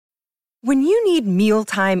When you need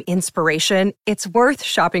mealtime inspiration, it's worth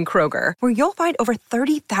shopping Kroger, where you'll find over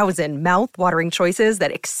 30,000 mouth-watering choices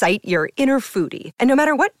that excite your inner foodie. And no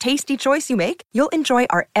matter what tasty choice you make, you'll enjoy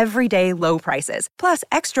our everyday low prices, plus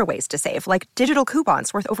extra ways to save, like digital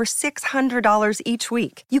coupons worth over $600 each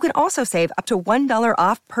week. You can also save up to $1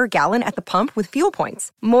 off per gallon at the pump with fuel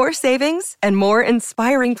points. More savings and more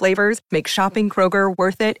inspiring flavors make shopping Kroger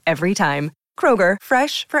worth it every time. Kroger,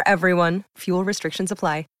 fresh for everyone. Fuel restrictions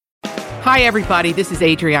apply. Hi, everybody. This is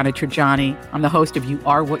Adriana Trajani. I'm the host of You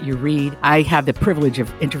Are What You Read. I have the privilege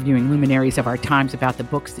of interviewing luminaries of our times about the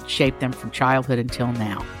books that shaped them from childhood until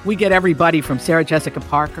now. We get everybody from Sarah Jessica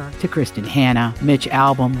Parker to Kristen Hanna, Mitch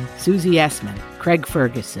Albom, Susie Essman, Craig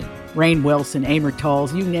Ferguson, Rainn Wilson, Amor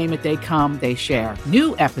Tolls, you name it, they come, they share.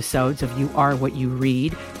 New episodes of You Are What You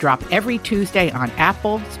Read drop every Tuesday on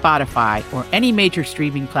Apple, Spotify, or any major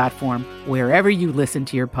streaming platform wherever you listen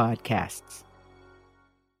to your podcasts.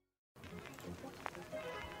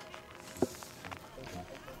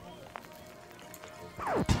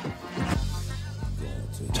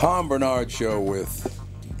 Tom Bernard Show with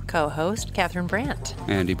co-host Catherine Brandt,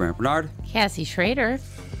 Andy Brandt Bernard, Cassie Schrader.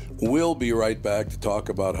 We'll be right back to talk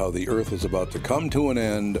about how the Earth is about to come to an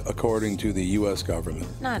end, according to the U.S. government.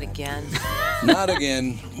 Not again. Not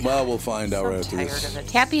again. Well, we'll find out I'm after tired this. of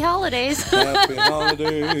it. Happy holidays. Happy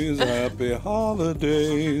holidays, happy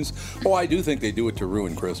holidays. Oh, I do think they do it to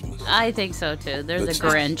ruin Christmas. I think so too. There's That's- a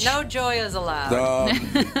Grinch. No joy is allowed.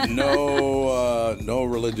 No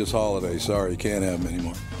religious holiday. Sorry, can't have them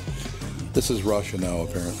anymore. This is Russia now,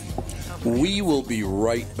 apparently. We will be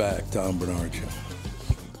right back, Tom Bernard Show.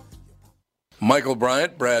 Michael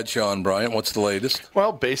Bryant, Bradshaw and Bryant, what's the latest?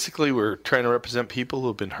 Well, basically, we're trying to represent people who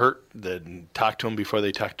have been hurt, then talk to them before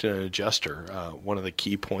they talk to an adjuster. One of the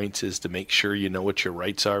key points is to make sure you know what your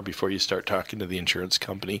rights are before you start talking to the insurance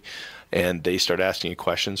company, and they start asking you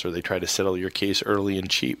questions or they try to settle your case early and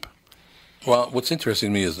cheap. Well, what's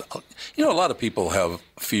interesting to me is, a lot of people have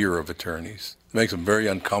fear of attorneys. It makes them very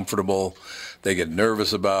uncomfortable. They get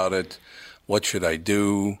nervous about it. What should I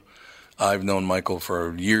do? I've known Michael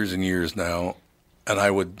for years and years now, and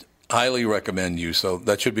I would highly recommend you. So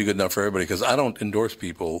that should be good enough for everybody, because I don't endorse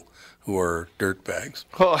people who are dirtbags.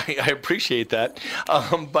 Well, I appreciate that.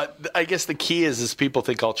 But I guess the key is people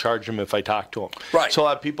think I'll charge them if I talk to them. Right. So a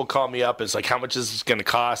lot of people call me up. It's like, how much is this going to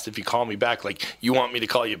cost if you call me back? Like, you want me to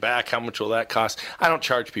call you back? How much will that cost? I don't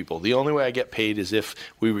charge people. The only way I get paid is if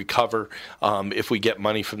we recover, if we get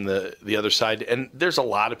money from the other side. And there's a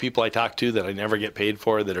lot of people I talk to that I never get paid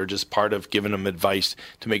for that are just part of giving them advice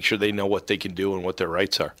to make sure they know what they can do and what their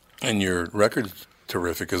rights are. And your record's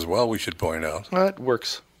terrific as well, we should point out. Well, it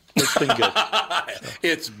works. It's been good.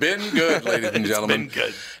 It's been good, ladies and gentlemen. It's been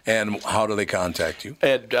good. And how do they contact you?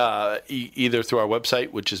 And either through our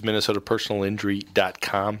website, which is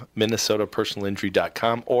minnesotapersonalinjury.com,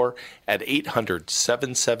 minnesotapersonalinjury.com, or at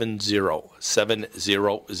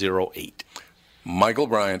 800-770-7008. Michael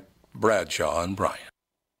Bryant, Bradshaw and Bryant.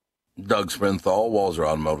 Doug Sprinthal, Walser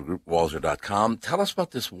Automotive Group, Walser.com. Tell us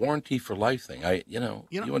about this warranty for life thing. You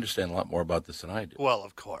understand a lot more about this than I do. Well,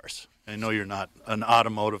 of course. I know you're not an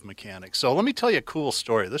automotive mechanic. So let me tell you a cool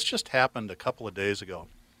story. This just happened a couple of days ago.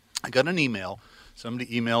 I got an email. Somebody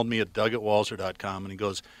emailed me at doug@walser.com, and he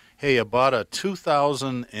goes, hey, I bought a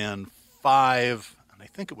 2005, and I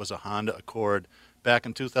think it was a Honda Accord, back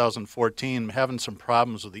in 2014. I'm having some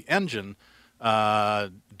problems with the engine. Do I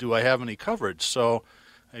have any coverage? So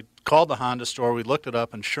I called the Honda store, we looked it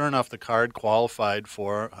up, and sure enough, the card qualified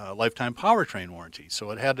for a lifetime powertrain warranty. So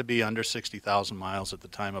it had to be under 60,000 miles at the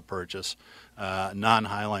time of purchase,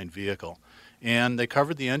 non-Highline vehicle. And they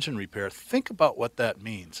covered the engine repair. Think about what that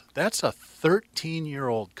means. That's a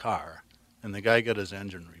 13-year-old car, and the guy got his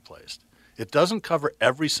engine replaced. It doesn't cover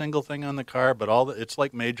every single thing on the car, but it's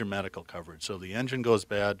like major medical coverage. So the engine goes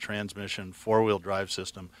bad, transmission, four-wheel drive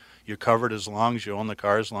system. You're covered as long as you own the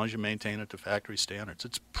car, as long as you maintain it to factory standards.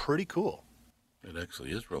 It's pretty cool. It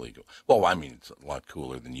actually is really cool. Well, I mean, it's a lot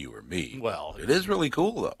cooler than you or me. Well, it is really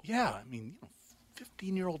cool, though. Yeah,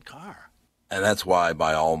 15-year-old car. And that's why I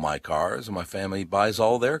buy all my cars, and my family buys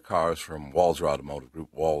all their cars from Walser Automotive Group,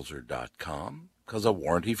 Walser.com, because of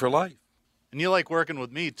warranty for life. And you like working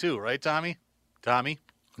with me, too, right, Tommy? Tommy?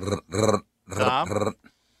 Tom?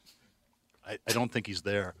 I don't think he's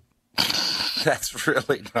there. That's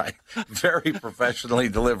really nice. Very professionally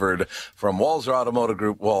delivered from Walser Automotive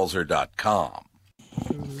Group, Walser.com.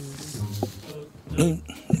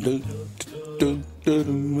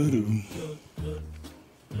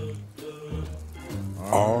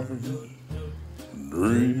 I'm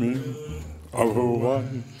dreaming of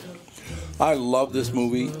Hawaii. I love this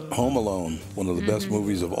movie, Home Alone, one of the best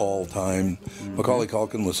movies of all time. Macaulay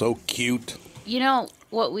Culkin was so cute. You know,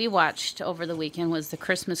 what we watched over the weekend was the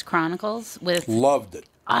Christmas Chronicles with... Loved it.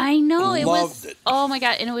 I know. Loved it. Oh, my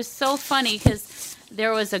God. And it was so funny because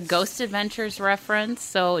there was a Ghost Adventures reference.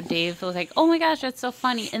 So Dave was like, oh, my gosh, that's so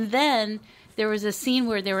funny. And then there was a scene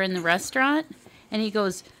where they were in the restaurant, and he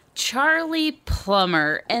goes, Charlie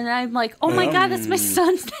Plummer. And I'm like, oh, my God, that's my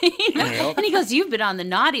son's name. Yep. And he goes, you've been on the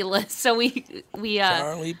naughty list. So we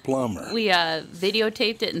Charlie Plummer. We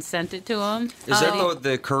videotaped it and sent it to him. Is that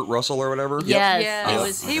the Kurt Russell or whatever? Yes.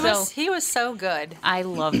 Yes. It was He was so good. I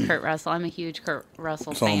love Kurt Russell. I'm a huge Kurt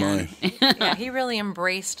Russell So fan. am I. Yeah, he really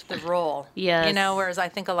embraced the role. Yes. You know, whereas I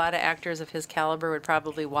think a lot of actors of his caliber would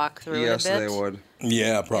probably walk through Yes, it a bit. they would.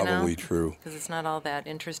 Yeah, probably true. Because it's not all that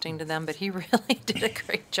interesting to them, but he really did a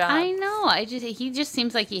great job. I know. He just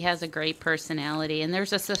seems like he has a great personality, and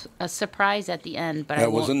there's a surprise at the end. But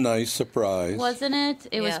That was a nice surprise. wasn't it?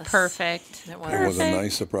 It was Yes. perfect. It was. It was a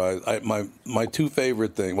nice surprise. My two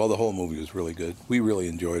favorite things, well, the whole movie was really good. We really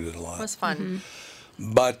enjoyed it a lot. It was fun.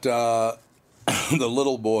 But the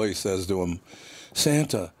little boy says to him,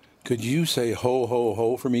 Santa, could you say ho, ho,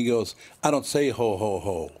 ho for me? He goes, I don't say ho, ho,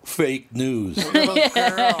 ho. Fake news. It Little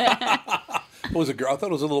girl. was a girl. I thought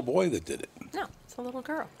it was a little boy that did it. No, it's a little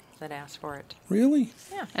girl that asked for it. Really?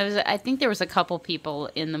 I think there was a couple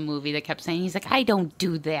people in the movie that kept saying, he's like, I don't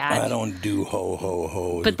do that. I don't do ho, ho,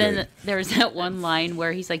 ho. It's But then great. there's that one line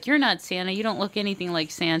where he's like, you're not Santa. You don't look anything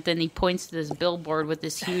like Santa. And he points to this billboard with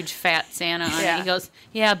this huge fat Santa on it. He goes,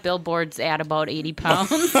 yeah, billboard's at about 80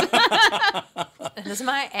 pounds. Does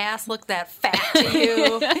my ass look that fat to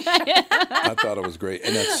you? I thought it was great.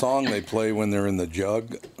 And that song they play when they're in the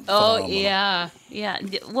jug. Oh, phenomenal. yeah. Yeah.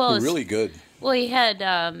 Well, Really good. Well, he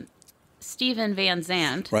had Steven Van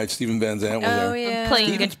Zandt. Right, Stephen Van Zandt was there. yeah. Playing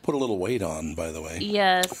Steven's put a little weight on, by the way.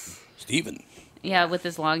 Yes. Steven. Yeah, with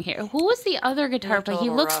his long hair. Who was the other guitar Looked a player? He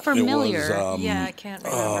little looks rough. familiar. It was, Yeah, I can't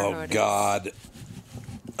remember who oh, it is. God.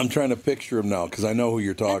 I'm trying to picture him now because I know who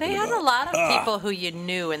you're talking They had about. a lot of people who you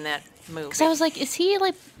knew in that movie. Because I was like, is he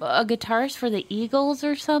like a guitarist for the Eagles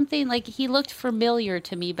or something? Like, he looked familiar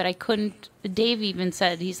to me, but I couldn't. Dave even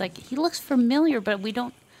said, he's like, he looks familiar, but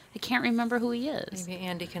I can't remember who he is. Maybe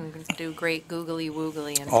Andy can do great googly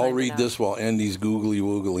woogly. And I'll find it read out. this while Andy's googly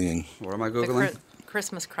wooglying. What am I The Googling?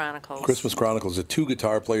 Christmas Chronicles. Christmas Chronicles, the two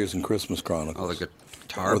guitar players in Christmas Chronicles. Oh, the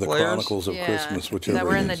guitar or the players? Chronicles of Yeah, Christmas, whichever that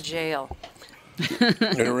were in it the is. jail.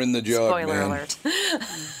 They're in the jug, Spoiler man. alert.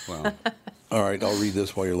 Well, All right, I'll read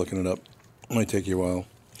this while you're looking it up. It might take you a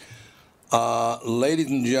while. Ladies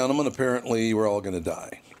and gentlemen, apparently we're all going to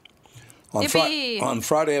die. Yippee! On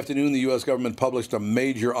Friday afternoon, the U.S. government published a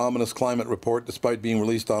major ominous climate report despite being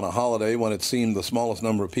released on a holiday when it seemed the smallest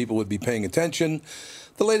number of people would be paying attention.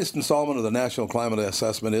 The latest installment of the National Climate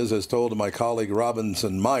Assessment is, as told to my colleague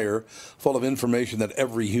Robinson Meyer, full of information that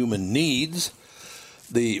every human needs.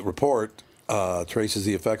 The report traces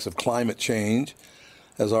the effects of climate change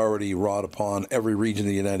has already wrought upon every region of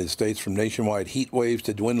the United States, from nationwide heat waves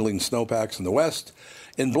to dwindling snowpacks in the West.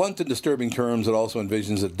 In blunt and disturbing terms, it also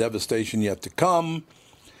envisions the devastation yet to come.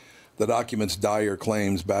 The document's dire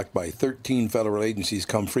claims, backed by 13 federal agencies,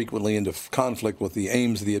 come frequently into conflict with the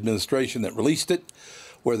aims of the administration that released it.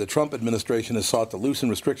 Where the Trump administration has sought to loosen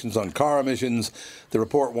restrictions on car emissions, the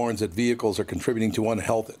report warns that vehicles are contributing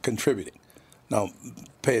to contributing. Now,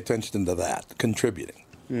 pay attention to that, contributing.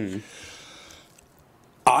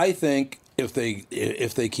 I think if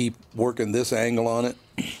they keep working this angle on it,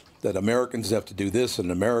 that Americans have to do this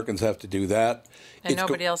and Americans have to do that. And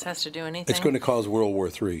nobody else has to do anything. It's going to cause World War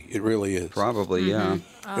III. It really is. probably, yeah.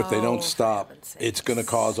 If they don't for stop, heaven's sakes. it's going to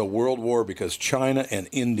cause a world war because China and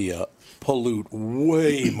India pollute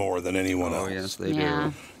way more than anyone Oh, else. yes, they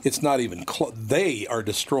Yeah. do. It's not even close. They are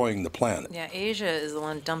destroying the planet. Yeah, Asia is the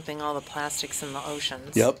one dumping all the plastics in the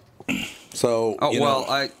oceans. Yep. So, Oh, you well, know,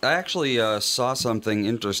 I actually saw something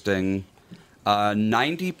interesting.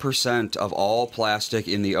 90% of all plastic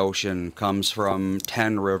in the ocean comes from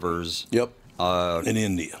 10 rivers. yep. In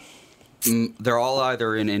India. They're all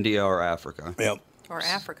either in India or Africa. Yep. Or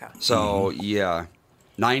Africa. So, yeah,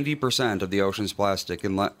 90% of the ocean's plastic.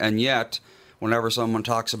 And yet, whenever someone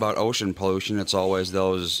talks about ocean pollution, it's always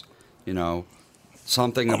those,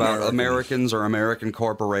 something about Americans or American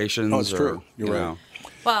corporations. Oh, it's or, true. You're you right. know.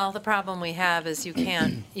 Well, the problem we have is you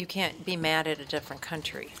can't be mad at a different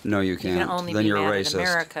country. No, you You can't. can only then be you're mad racist. at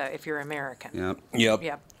America if you're American. Yep. Yep.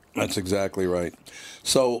 Yep. That's exactly right.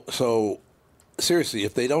 So seriously,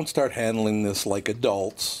 if they don't start handling this like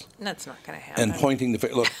adults That's not going to happen. and pointing the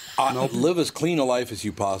finger, look, live as clean a life as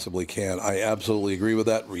you possibly can. I absolutely agree with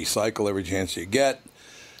that. Recycle every chance you get.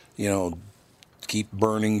 keep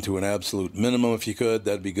burning to an absolute minimum if you could.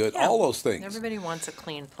 That'd be good. Yeah. All those things. Everybody wants a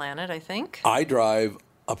clean planet, I think. I drive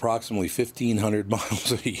approximately 1,500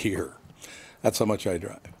 miles a year. That's how much I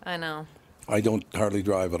drive. I know. I don't hardly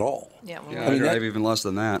drive at all. Yeah. Well, Yeah, I mean, I drive that- even less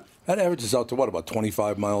than that. That averages out to what, about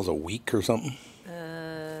 25 miles a week or something?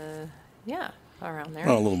 yeah, around there.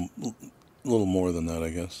 Oh, a little more than that, I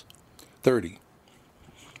guess. 30.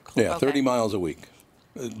 Yeah, Okay. 30 miles a week.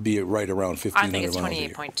 It'd be right around 1,500 I think it's miles a year.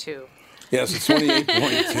 28.2. Yes, it's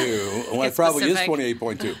 28.2. Well, it It's probably is specific.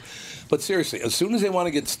 28.2. But seriously, as soon as they want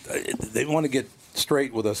to get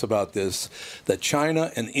straight with us about this, that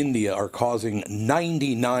China and India are causing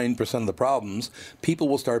 99% of the problems, people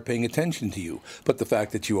will start paying attention to you. But the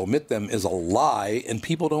fact that you omit them is a lie, and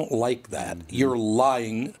people don't like that. You're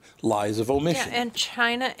lying lies of Yeah, omission. and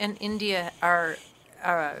China and India are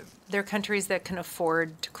they're countries that can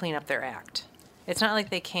afford to clean up their act. It's not like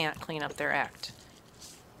they can't clean up their act.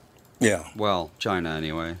 Yeah. Well, China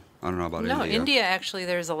anyway. I don't know about No, India. India actually,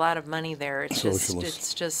 there's a lot of money there. It's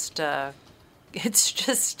Socialist. it's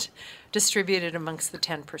just distributed amongst the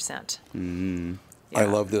 10%. I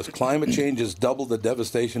love this. Climate change has doubled the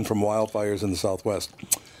devastation from wildfires in the Southwest.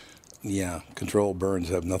 Yeah, controlled burns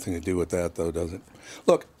have nothing to do with that, though, does it?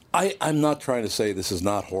 Look, I'm not trying to say this is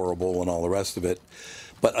not horrible and all the rest of it,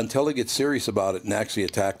 but until they get serious about it and actually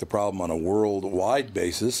attack the problem on a worldwide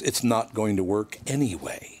basis, it's not going to work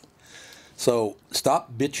anyway. So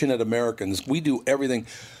stop bitching at Americans. We do everything.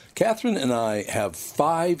 Catherine and I have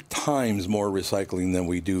 5 times more recycling than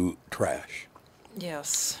we do trash.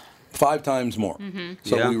 Yes. 5 times more.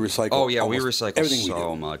 So Yeah. we recycle. Oh yeah, we almost recycle everything we so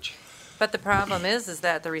do. much. But the problem is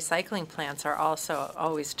that the recycling plants are also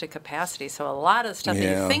always to capacity. So a lot of stuff that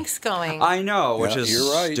Yeah. you think's going. I know, which Yeah, is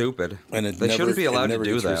you're right. stupid. And it they never- shouldn't be it allowed to never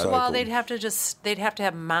do gets that. recycled. Well, they'd have to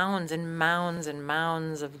have mounds and mounds and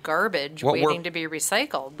mounds of garbage Well, we're- waiting to be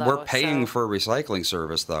recycled. Though, We're paying so- for a recycling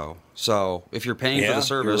service, though. So if you're paying for Yeah, the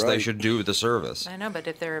service, you're they right. should do the service. I know, but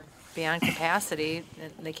if they're beyond capacity,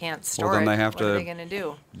 they can't store then it. they have what are to- they going to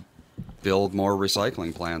do? Build more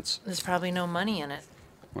recycling plants. There's probably no money in it.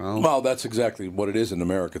 Well, that's exactly what it is in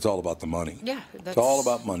America. It's all about the money. Yeah, It's all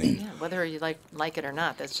about money. Yeah, whether you like it or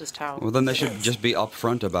not, that's just how. Well, then they should just be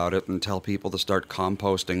upfront about it and tell people to start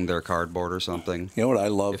composting their cardboard or something You know what I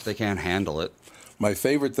love? if they can't handle it. My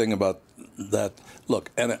favorite thing about that,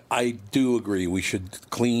 look, and I do agree we should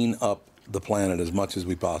clean up the planet as much as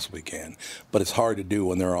we possibly can. But it's hard to do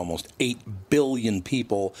when there are almost 8 billion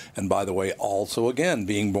people, and by the way, also again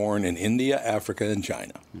being born in India, Africa, and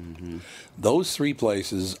China. Those 3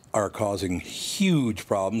 places are causing huge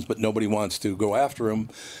problems, but nobody wants to go after them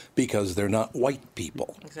because they're not white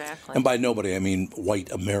people. Exactly. And by nobody, I mean white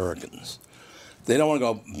Americans. They don't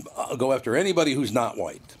want to go after anybody who's not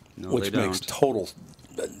white, No, which they makes don't. total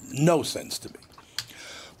no sense to me.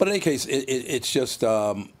 But in any case, it's just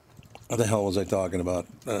what the hell was I talking about?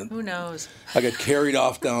 Who knows? I got carried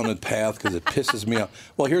off down the path because it pisses me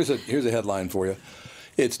off. Well, here's a headline for you.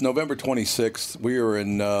 It's November 26th. We are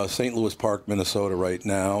in St. Louis Park, Minnesota right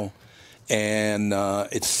now, and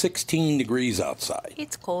it's 16 degrees outside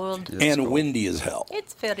It's cold. and windy as hell.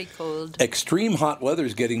 It's very cold. Extreme hot weather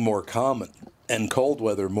is getting more common and cold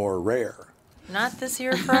weather more rare. Not this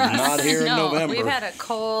year for us. Not here in No, November. We've had a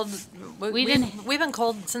cold. We've been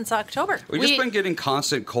cold since October. We've just We- been getting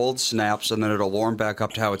constant cold snaps, and then it'll warm back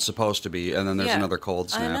up to how it's supposed to be, and then there's Yeah, another cold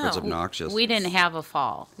I snap. It's know. obnoxious. We didn't have a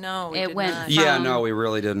fall. No, we it did went. not. Yeah, from- no, we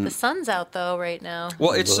really The didn't. sun's out though right now.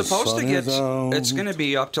 Well, it's The supposed to sun get. is out. It's going to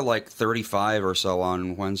be up to like 35 or so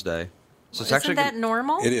on Wednesday. So it's Isn't actually. that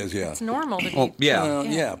normal? It is, yeah. It's normal to Well, be. yeah,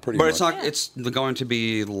 Yeah, pretty but much. it's not. Yeah. It's going to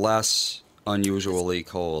be less unusually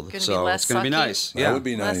cold, Gonna be so less it's going to be sucky. nice. That Yeah, would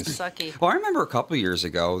be Less nice. sucky. Well, I remember a couple years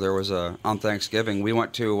ago there was on Thanksgiving we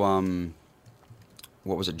went to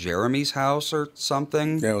what was it, Jeremy's house or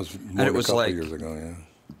something? Yeah, it was more than it a was couple like- years ago,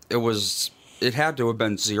 yeah. It had to have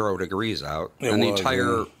been 0 degrees out, It and the was,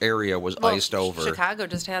 entire yeah. area was Well, iced over. Chicago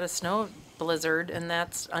just had a snow blizzard, and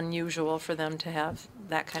that's unusual for them to have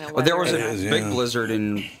that kind of But weather. there was a It is, big yeah. blizzard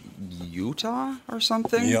in Utah or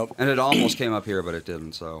something. Yep. And it almost came up here, but it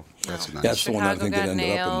didn't. So that's nice. That's the one I Chicago think got that ended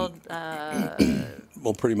nailed. up in,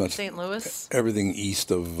 well, pretty much St. Louis. everything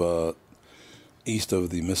east of the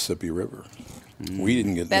Mississippi River. We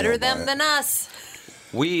didn't get Better nailed by them it. than us.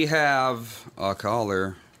 We have a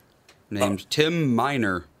caller named Tim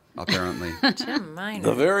Miner, apparently. Tim Miner.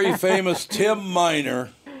 The very famous Tim Miner.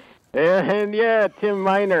 And yeah, Tim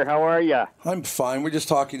Miner, how are you? I'm fine. We're just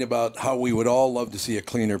talking about how we would all love to see a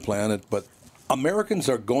cleaner planet, but Americans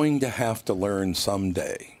are going to have to learn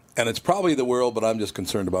someday. And it's probably the world, but I'm just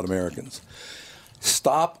concerned about Americans.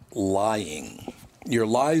 Stop lying. Your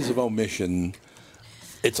lies of omission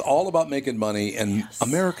It's all about making money, and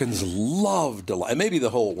Americans love to lie. And maybe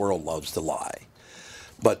the whole world loves to lie.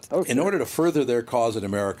 But in order to further their cause in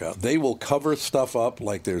America, they will cover stuff up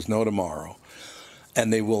like there's no tomorrow.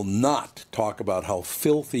 And they will not talk about how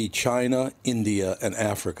filthy China, India, and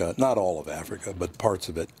Africa, not all of Africa, but parts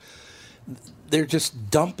of it, they're just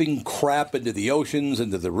dumping crap into the oceans,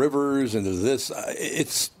 into the rivers, into this.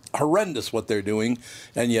 It's horrendous what they're doing,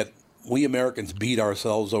 and yet we Americans beat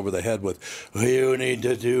ourselves over the head with, you need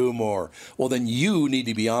to do more. Well, then you need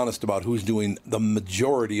to be honest about who's doing the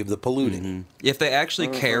majority of the polluting. Mm-hmm. If they actually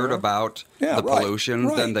cared about the pollution,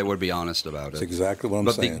 then they would be honest about it. That's exactly what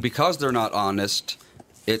I'm saying. But because they're not honest,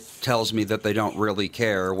 it tells me that they don't really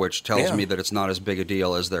care, which tells me that it's not as big a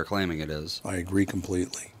deal as they're claiming it is. I agree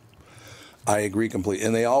completely.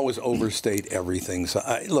 And they always overstate everything. So,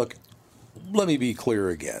 look, let me be clear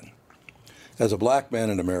again. As a black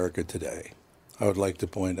man in America today, I would like to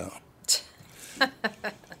point out.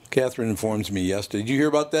 Catherine informs me yesterday. Did you hear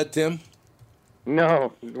about that, Tim?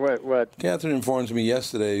 No. What? Catherine informs me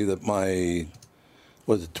yesterday that my,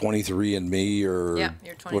 was it 23andMe or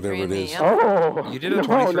whatever it is? Oh, you did a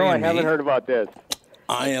 23andMe? No, I haven't heard about this.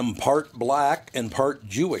 I am part black and part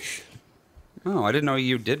Jewish. Oh, I didn't know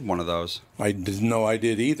you did one of those. I didn't know I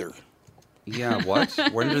did either. Yeah, what?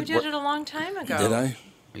 When you did it a long time ago. Did I?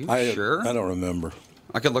 Are you sure? I don't remember.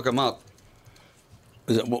 I could look them up.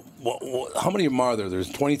 Is it, how many of them are there? There's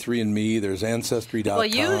 23andMe. There's Ancestry.com.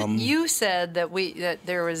 Well, you said that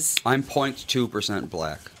there was. I'm 0.2%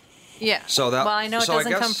 black. Yeah. So that. Well, I know it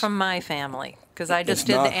doesn't come from my family because I just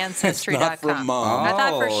did the Ancestry.com. It's not from Mom. I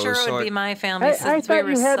thought for sure it would be my family I since thought we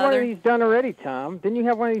were you had one of Southern. these done already, Tom. Didn't you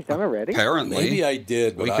have one of these done already? Apparently. Maybe I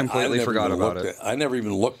did, but we completely I forgot about it. I never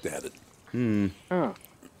even looked at it. Oh.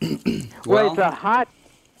 Well, it's a hot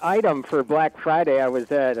item for Black Friday. I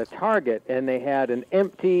was at a Target, and they had an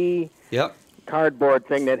empty cardboard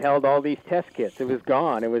thing that held all these test kits. It was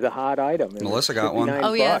gone. It was a hot item. Melissa got one.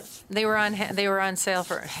 Oh yeah, they were on sale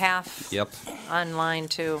for half. Yep. Online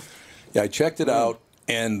too. Yeah, I checked it out,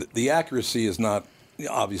 and the accuracy is not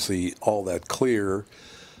obviously all that clear.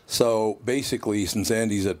 So basically, since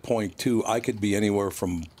Andy's at 0.2, I could be anywhere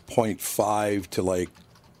from 0.5 to like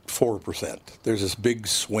 4%. There's this big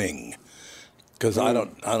swing because I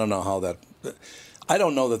don't know how that. I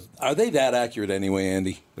don't know that. Are they that accurate anyway,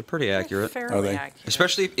 Andy? They're pretty accurate. Fairly Are they? accurate.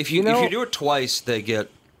 Especially if you do it twice, they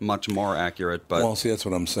get much more accurate. But well, see, that's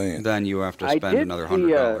what I'm saying. Then you have to spend another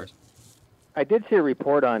 $100. I did see a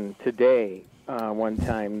report on Today one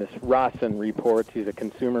time. This Rawson reports. He's a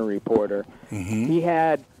consumer reporter. Mm-hmm. He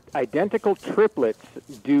had identical triplets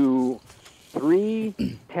do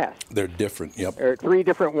 3 tests. They're different. Yep. Or 3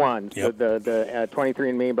 different ones. Yep. The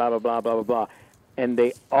 23andMe, blah blah blah blah blah blah, and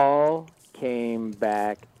they all came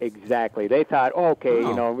back exactly. They thought,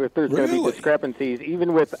 if there's going to be discrepancies,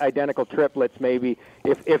 even with identical triplets, maybe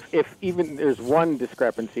if even there's one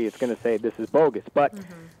discrepancy, it's going to say this is bogus. But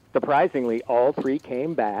surprisingly, all 3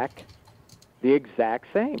 came back the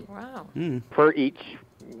exact same. Wow. For each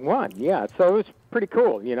one. Yeah. So it was pretty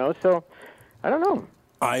cool, So I don't know.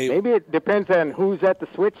 Maybe it depends on who's at the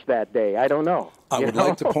switch that day. I don't know. I would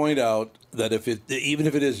like to point out that even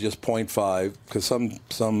if it is just 0.5, because some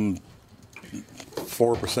 4%,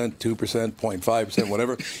 2%, 0.5%,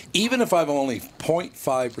 whatever, even if I'm only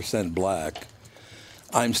 0.5% black,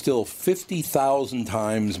 I'm still 50,000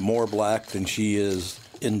 times more black than she is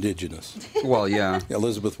indigenous. Well, yeah.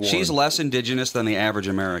 Elizabeth Warren. She's less indigenous than the average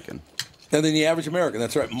American. And then the average American,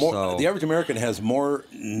 that's right. The average American has more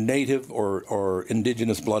native or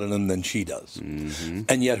indigenous blood in them than she does. Mm-hmm.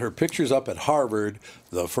 And yet her picture's up at Harvard,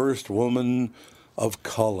 the first woman of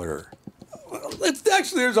color.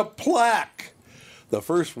 There's a plaque. The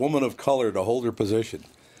first woman of color to hold her position.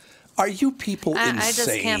 Are you people insane? I just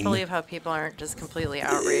can't believe how people aren't just completely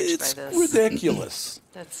outraged by this. It's ridiculous.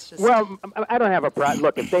 That's just... Well, I don't have a problem.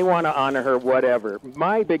 Look, if they want to honor her, whatever.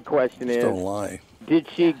 My big question is, don't lie. Did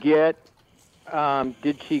she get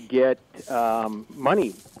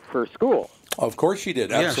money for school? Of course she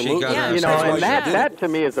did. Absolutely. Yeah, she and that to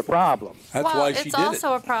me is a problem. That's why she did it. It's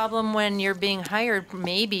also a problem when you're being hired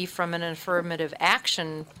maybe from an affirmative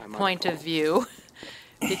action point of view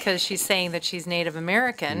because she's saying that she's Native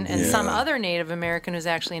American and some other Native American who's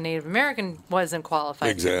actually a Native American wasn't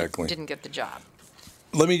qualified. Exactly. Didn't get the job.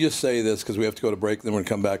 Let me just say this because we have to go to break. Then we're going to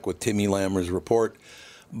come back with Timmy Lammer's report.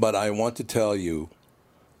 But I want to tell you,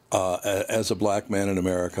 as a black man in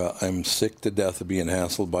America, I'm sick to death of being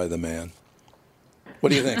hassled by the man.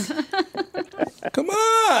 What do you think? Come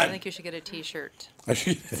on! I think you should get a T-shirt. I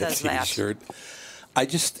should get a T-shirt.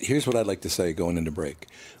 Here's what I'd like to say going into break.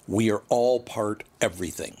 We are all part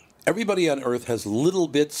everything. Everybody on Earth has little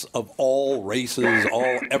bits of all races,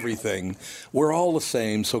 all everything. We're all the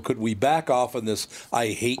same, so could we back off on this, I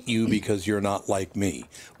hate you because you're not like me?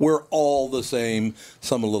 We're all the same,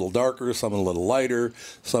 some a little darker, some a little lighter,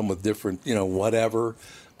 some with different, whatever.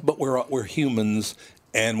 But we're humans,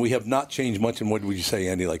 and we have not changed much in, what would you say,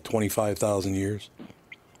 Andy, like 25,000 years?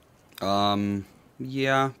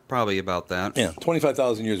 Yeah, probably about that. Yeah,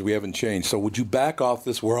 25,000 years we haven't changed. So would you back off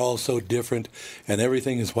this, we're all so different, and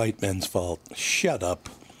everything is white men's fault? Shut up.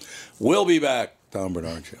 We'll be back. Tom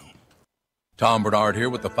Bernard Show. Tom Bernard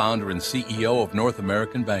here with the founder and CEO of North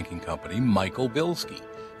American Banking Company, Michael Bilski,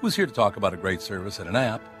 who's here to talk about a great service and an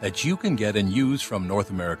app that you can get and use from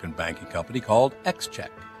North American Banking Company called XCheck.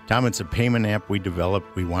 Tom, it's a payment app we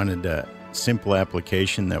developed. We wanted a simple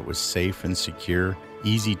application that was safe and secure,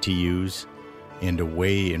 easy to use, and a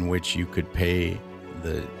way in which you could pay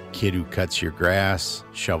the kid who cuts your grass,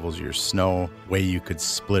 shovels your snow, way you could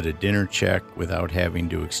split a dinner check without having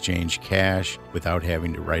to exchange cash, without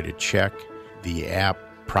having to write a check. The app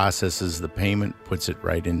processes the payment, puts it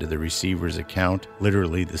right into the receiver's account,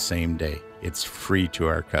 literally the same day. It's free to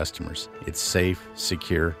our customers. It's safe,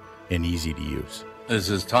 secure, and easy to use. This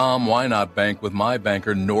is Tom. Why not bank with my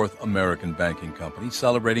banker, North American Banking Company,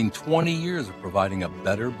 celebrating 20 years of providing a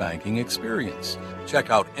better banking experience. Check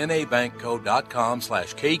out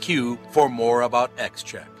nabankco.com/KQ for more about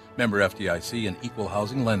XCheck. Member FDIC and equal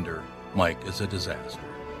housing lender. Mike is a disaster.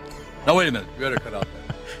 Now, wait a minute. You better cut out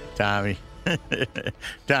that. Tommy.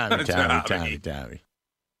 Tommy.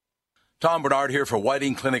 Tom Bernard here for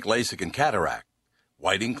Whiting Clinic LASIK and Cataract.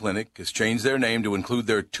 Whiting Clinic has changed their name to include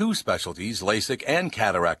their two specialties, LASIK and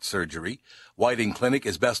cataract surgery. Whiting Clinic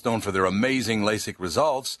is best known for their amazing LASIK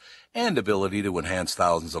results and ability to enhance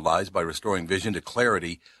thousands of lives by restoring vision to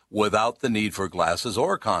clarity without the need for glasses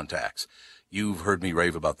or contacts. You've heard me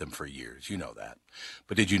rave about them for years. You know that.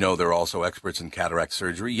 But did you know they're also experts in cataract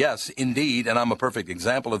surgery? Yes, indeed, and I'm a perfect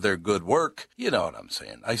example of their good work. You know what I'm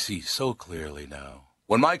saying. I see so clearly now.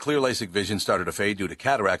 When my clear LASIK vision started to fade due to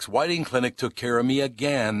cataracts, Whiting Clinic took care of me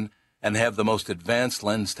again and have the most advanced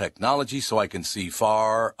lens technology so I can see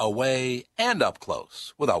far, away, and up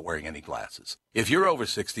close without wearing any glasses. If you're over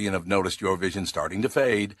 60 and have noticed your vision starting to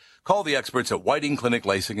fade, call the experts at Whiting Clinic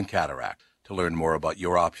LASIK and Cataract to learn more about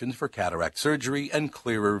your options for cataract surgery and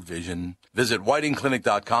clearer vision. Visit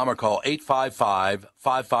whitingclinic.com or call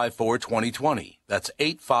 855-554-2020. That's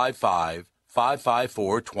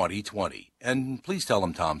 855-554-2020. And please tell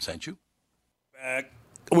them Tom sent you.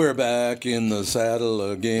 We're back in the saddle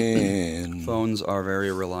again. Phones are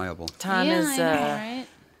very reliable. Tom Yeah, is I know, right?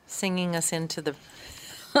 singing us into the...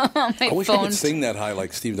 My I wish I could phone's- sing that high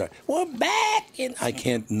like Steve. We're back in... I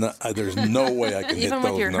can't... There's no way I can hit Even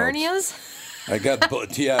those with your notes. hernias? I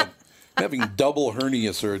got... Yeah, having double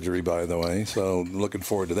hernia surgery, by the way, so looking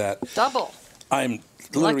forward to that. Double. I'm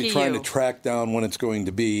literally Lucky trying you. to track down when it's going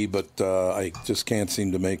to be, but I just can't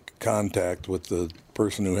seem to make contact with the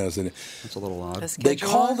person who has it. That's a little odd. They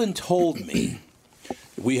called and told me,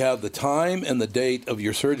 we have the time and the date of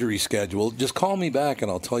your surgery schedule. Just call me back and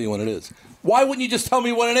I'll tell you when it is. Why wouldn't you just tell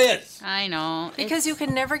me when it is? I know. Because you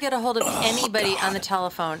can never get a hold of anybody on the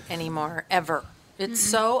telephone anymore, ever. It's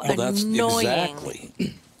so Well, that's annoying. exactly.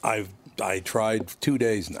 I tried 2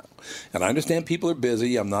 days now. And I understand people are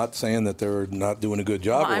busy. I'm not saying that they're not doing a good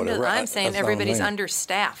job or whatever. I'm saying That's not what I'm everybody's saying.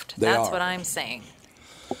 understaffed. They That's are. what I'm saying.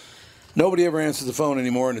 Nobody ever answers the phone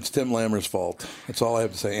anymore, and it's Tim Lammer's fault. That's all I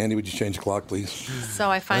have to say. Andy, would you change the clock, please?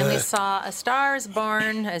 So I finally saw A Star is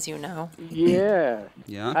Born, as you know, Yeah.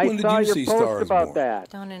 Yeah? I When did saw you your see post Star is about Born? that.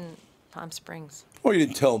 down in Palm Springs. Well, you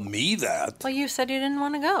didn't tell me that. Well, you said you didn't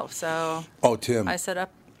want to go, so Oh, Tim. I set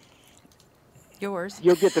up yours.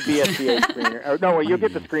 You'll get the BSCA screener. Or, no, you'll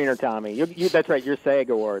get the screener, Tommy. That's right, your SAG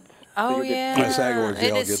Awards. Oh, you'll get- yeah. My SAG Awards, yeah,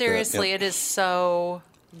 It I'll is get that, seriously, yep. it is so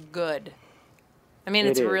good. I mean,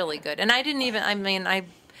 it's It is. really good. And I didn't even, I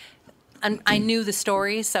knew the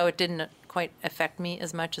story, so it didn't quite affect me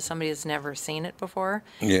as much as somebody that's never seen it before.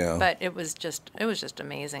 Yeah. But it was just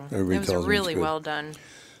amazing. Everybody It was tells me it's really good. well done.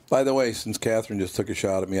 By the way, since Catherine just took a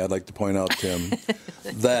shot at me, I'd like to point out, Tim,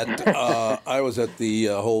 that I was at the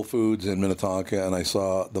Whole Foods in Minnetonka, and I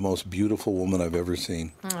saw the most beautiful woman I've ever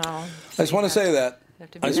seen. Oh, I just want to say that.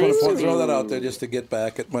 have to be I just want to nice. throw that out there just to get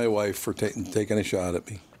back at my wife for taking a shot at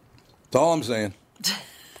me. That's all I'm saying.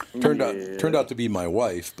 Turned out to be my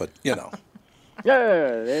wife, but, you know. Yeah,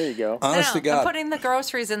 there you go. Honest to I'm God. putting the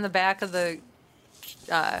groceries in the back of the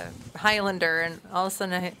Highlander, and all of a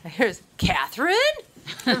sudden I hear, Catherine?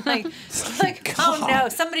 I'm like, oh no,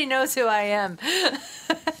 somebody knows who I am.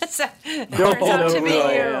 So, it turns out to be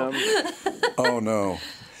you. Oh, no.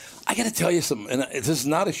 I got to tell you something, and this is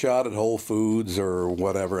not a shot at Whole Foods or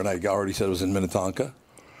whatever, and I already said it was in Minnetonka.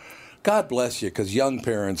 God bless you, because young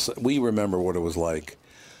parents, we remember what it was like.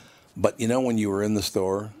 But you know when you were in the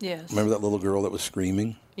store? Yes. Remember that little girl that was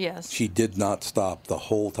screaming? Yes. She did not stop the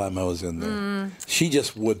whole time I was in there. She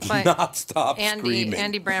just would not stop screaming.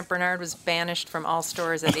 Andy Brandt Bernard was banished from all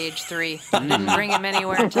stores at age 3. Didn't bring him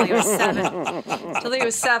anywhere until he was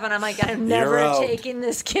 7. I'm like, I'm never taking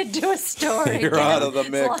this kid to a store again. You're out of the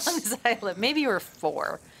mix. As long as I live. Maybe you were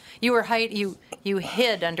 4. You were you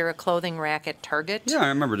hid under a clothing rack at Target. Yeah, I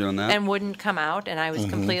remember doing that. And wouldn't come out, and I was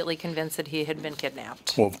completely convinced that he had been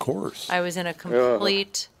kidnapped. Well, of course. I was in a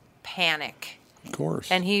complete panic. Of course.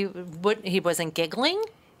 And he wasn't giggling.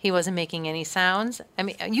 He wasn't making any sounds. I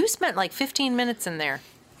mean, you spent like 15 minutes in there.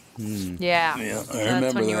 Yeah. I remember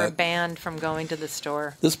That's when you were that. banned from going to the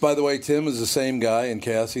store. This, by the way, Tim, is the same guy, and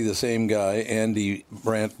Cassie, the same guy, Andy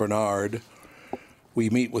Brandt Bernard. We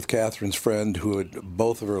meet with Catherine's friend who had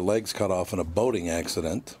both of her legs cut off in a boating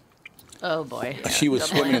accident. Oh, boy. She was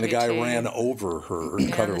swimming, and the guy WT. ran over her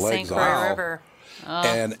and cut her the legs St. Croix off. River.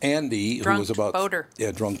 And Andy, who was about... boater.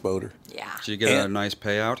 Yeah, drunk boater. Yeah. Did you get a nice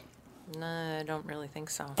payout? No, I don't really think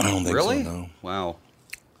so. I don't think Really? so, no. Wow.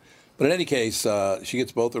 But in any case, she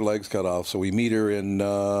gets both her legs cut off, so we meet her in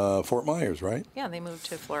Fort Myers, right? Yeah, they moved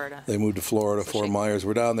to Florida. They moved to Florida, Fort Myers.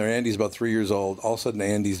 We're down there. Andy's about 3 years old. All of a sudden,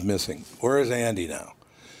 Andy's missing. Where is Andy now?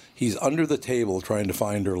 He's under the table trying to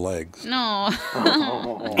find her legs. No.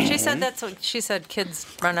 She said that's what she said. Kids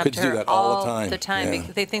run up Kids to do her that all the time. Yeah.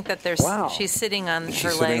 because they think that she's sitting on her She's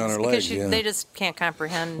legs sitting on her because legs, yeah. they just can't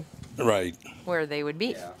comprehend Right. where they would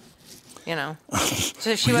be. You know,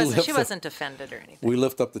 so she wasn't offended or anything. We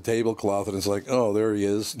lift up the tablecloth, and it's like, oh, there he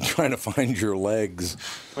is, trying to find your legs.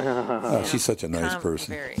 Oh, she's such a nice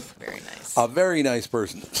person. Very, very nice. A very nice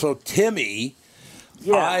person. So, Timmy,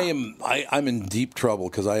 I'm in deep trouble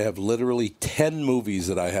because I have literally 10 movies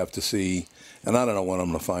that I have to see, and I don't know when I'm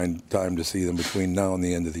going to find time to see them between now and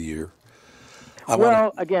the end of the year.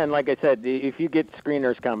 Again, like I said, if you get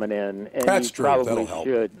screeners coming in, and That's you true. probably That'll help.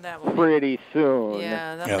 should That will pretty soon,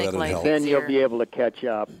 that'll make life easier. then you'll be able to catch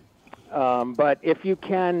up. But if you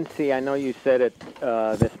can see, I know you said it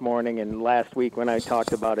this morning and last week when I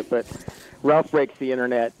talked about it, but Ralph Breaks the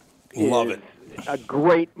Internet Love is it. a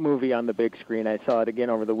great movie on the big screen. I saw it again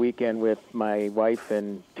over the weekend with my wife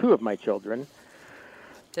and 2 of my children.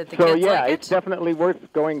 Did the So, kids yeah, like it's definitely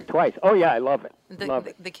worth going twice. Oh, yeah, I love it. Love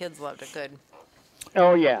it. The kids loved it. Good.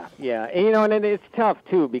 Oh, yeah. And, and it's tough,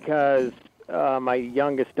 too, because my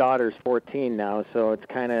youngest daughter's 14 now, so it's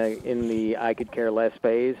kind of in the I could care less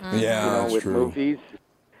phase, Yeah, that's with true. movies.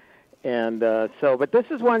 And but this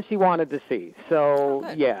is one she wanted to see. So,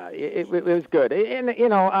 yeah, it was good.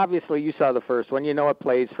 And, obviously you saw the first one. It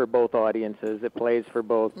plays for both audiences. It plays for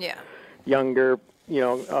both younger,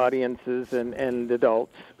 audiences and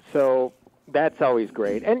adults. So that's always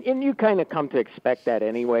great. And you kind of come to expect that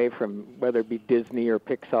anyway from whether it be Disney or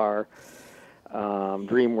Pixar,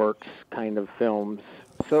 DreamWorks kind of films.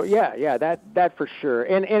 So, yeah, that for sure.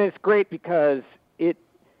 And it's great because it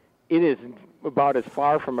is about as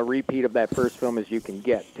far from a repeat of that first film as you can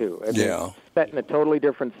get, too. I mean, it's set in a totally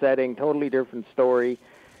different setting, totally different story,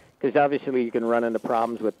 because obviously you can run into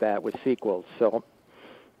problems with that with sequels. So,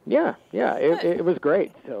 it was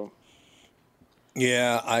great. So,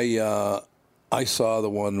 Yeah, I saw the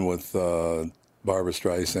one with Barbara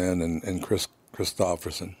Streisand and Chris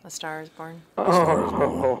Christopherson. A Star is Born. Yeah,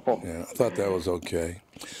 I thought that was okay.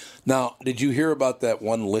 Now, did you hear about that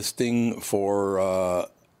one listing for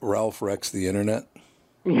Ralph Wrecks the Internet?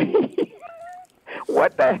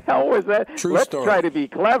 What the hell was that? True Let's story. try to be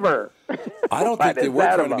clever. I don't think What they is were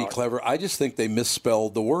that trying to be about? clever. I just think they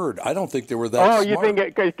misspelled the word. I don't think they were that smart. You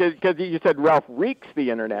think because you said Ralph Reeks the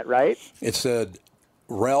Internet, right? It said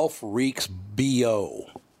Ralph Reeks B.O.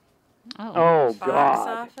 Oh, Box God.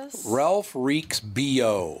 office? Ralph Reeks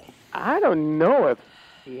B.O. I don't know if...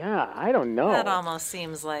 Yeah, I don't know. That almost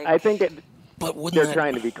seems like... I think But wouldn't they're that-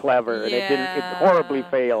 trying to be clever, and it Yeah. horribly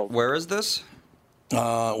failed. Where is this?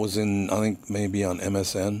 It was in, I think, maybe on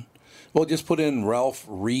MSN. Well, just put in Ralph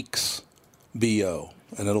Reeks B.O.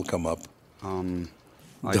 and it'll come up.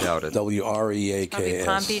 I doubt it. W-R-E-A-K-S. Probably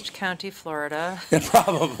Palm Beach County, Florida.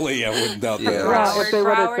 Probably, I wouldn't doubt that. Well, if they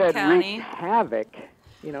would have Broward said County. Wreaks Havoc,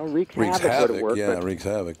 Wreaks Wreaks Havoc would have Havoc, worked. yeah, but Wreaks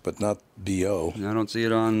Havoc, but not B.O. I don't see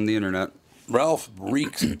it on the internet. Ralph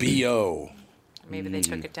Reeks B.O. Maybe they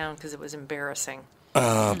took it down because it was embarrassing.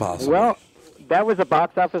 Possibly. Well, that was a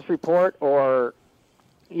box office report, or...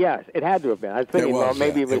 Yes, it had to have been. I was thinking,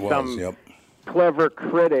 maybe it was some yep. clever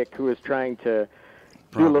critic who was trying to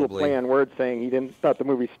do a little Probably. play on words saying he didn't thought the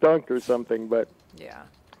movie stunk or something, but... Yeah.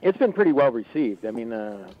 It's been pretty well received. I mean,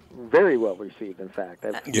 very well received, in fact.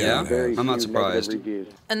 Yeah, very I'm not few surprised. negative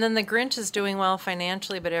reviews. And then The Grinch is doing well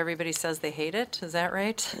financially, but everybody says they hate it. Is that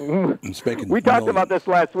right? It's making We talked millions. about this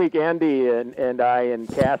last week, Andy and I and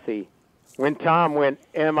Cassie. When Tom went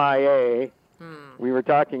MIA, we were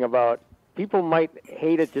talking about people might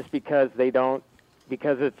hate it just because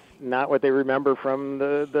it's not what they remember from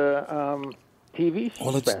the TV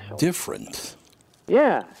Well, it's special. different.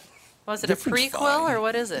 Yeah, Was it a Different's prequel fine. or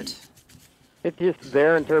what is it? it's just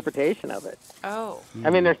their interpretation of it. Oh. I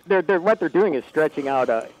mean, they're what they're doing is stretching out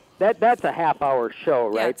that's a half-hour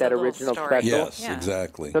show, Yeah, right? it's a That little original story. special. Yes, Yeah.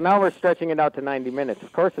 exactly. So now we're stretching it out to 90 minutes.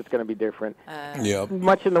 Of course, it's going to be different. Yep.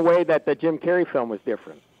 Much in the way that the Jim Carrey film was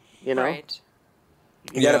different. You know, Right.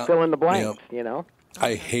 you got Yeah, to fill in the blanks. yeah. You know.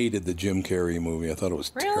 I hated the Jim Carrey movie. I thought it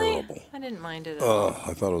was Really? terrible. I didn't mind it at all. Oh,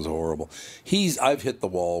 I thought it was horrible. I've hit the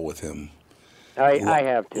wall with him. I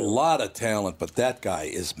have A to. lot of talent, but that guy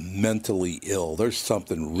is mentally ill. There's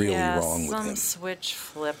something really wrong with some him. switch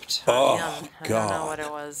flipped Oh, on him. I don't know God. what it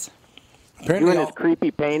was. Apparently, Doing his creepy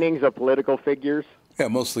paintings of political figures. yeah,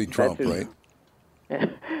 mostly Trump, his- right?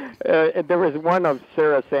 There was one of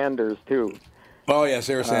Sarah Sanders too Oh, yeah,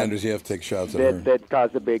 Sarah Sanders. You have to take shots at her. that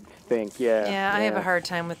caused a big stink. Yeah. Yeah, I have a hard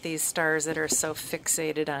time with these stars that are so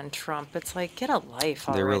fixated on Trump. It's like, get a life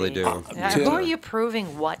already. They really do. Yeah, Tim- who are you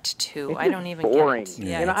proving what to? It's I just don't even boring. get it.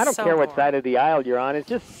 Yeah, You know, I it's don't so care what boring. side of the aisle you're on. It's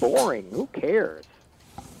just boring. Who cares?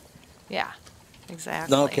 Yeah,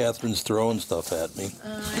 exactly. Now Catherine's throwing stuff at me.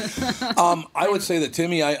 I would say that,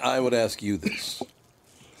 Timmy, I would ask you this.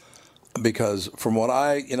 Because from what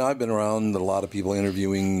I've been around a lot of people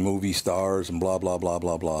interviewing movie stars and blah, blah, blah,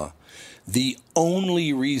 blah, blah. The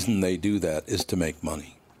only reason they do that is to make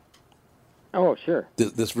money. Oh, sure.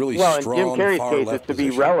 This really Well, in Jim strong Carrey's far case, left it's to be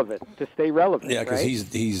position. relevant, to stay relevant. Yeah, because right?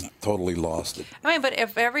 he's totally lost it. I mean, but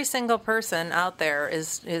if every single person out there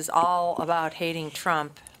is all about hating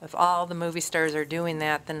Trump, if all the movie stars are doing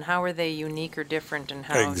that, then how are they unique or different, and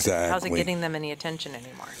how's it Exactly. getting them any attention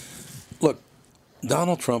anymore? Look,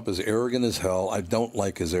 Donald Trump is arrogant as hell. I don't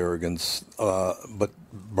like his arrogance, but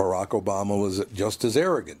Barack Obama was just as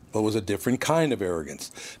arrogant, but was a different kind of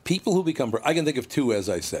arrogance. People who become, I can think of two, as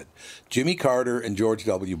I said. Jimmy Carter and George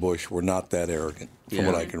W. Bush were not that arrogant, from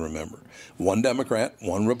what I can remember. One Democrat,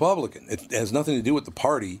 one Republican. It has nothing to do with the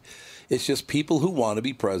party. It's just people who want to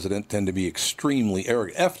be president tend to be extremely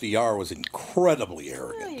arrogant. FDR was incredibly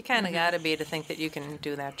Well, arrogant. you kind of got to be to think that you can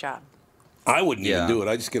do that job. I wouldn't Yeah. even do it.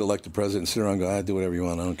 I just get elected president and sit around and go, I do whatever you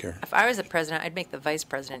want. I don't care. If I was a president, I'd make the vice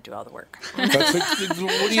president do all the work. That's what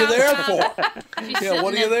are you there for? Yeah,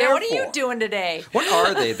 what are you there Now, what for? are you doing today? What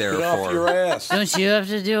are they there Get off your for? ass. Don't you have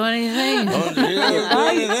to do anything? Don't you do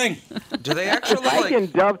anything. Do they actually I can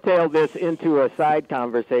like? dovetail this into a side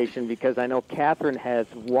conversation because I know Catherine has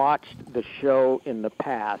watched the show in the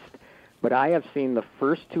past, but I have seen the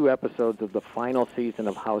first 2 episodes of the final season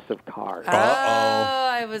of House of Cards. Oh,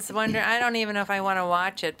 I was wondering. I don't even know if I want to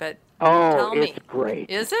watch it, but Oh, tell me. it's great.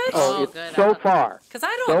 Is it? Oh, it's good. so far. Because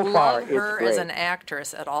I so don't far, love her it's as great. an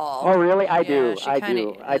actress at all. Oh, really? I Yeah, do. she I kinda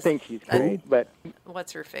do. I is- think she's great. But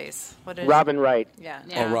What's her face? What is Robin Wright. Yeah.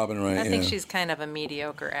 Yeah. Oh, Robin Wright. I think yeah. she's kind of a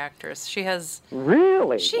mediocre actress. She has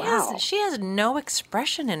Really? she wow. has no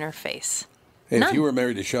expression in her face. Hey, if none. you were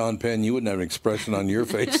married to Sean Penn, you wouldn't have an expression on your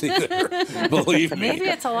face either. Believe me. Maybe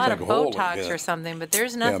it's a lot of like, holy Botox cow. or something, but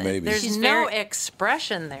there's nothing. maybe. There's She's no very-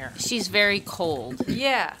 expression there. She's very cold.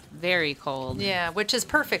 Yeah. Very cold. Yeah, which is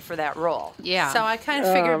perfect for that role. Yeah. So I kind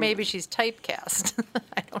of figured maybe she's typecast.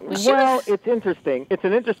 I don't know. Well, it's interesting. It's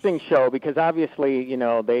an interesting show because obviously, you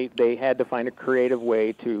know, they had to find a creative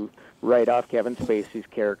way to write off Kevin Spacey's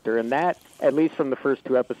character, and that, at least from the first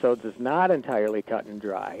 2 episodes, is not entirely cut and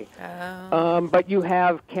dry. But you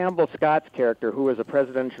have Campbell Scott's character, who was a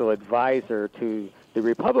presidential advisor to the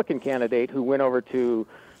Republican candidate who went over to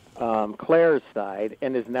Claire's side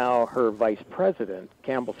and is now her vice president.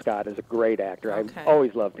 Campbell Scott is a great actor. Okay. I've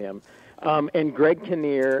always loved him. And Greg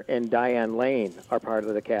Kinnear and Diane Lane are part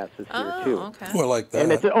of the cast this year, Oh, too. okay. Well, like that.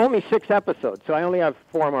 And it's only 6 episodes, so I only have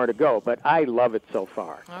 4 more to go, but I love it so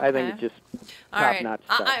far. I think Okay. it's just All right. top-notch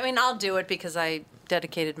stuff. I mean, I'll do it because I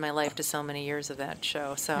dedicated my life to so many years of that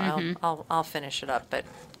show. So I'll finish it up. But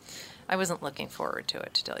I wasn't looking forward to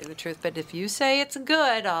it, to tell you the truth. But if you say it's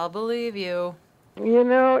good, I'll believe you. You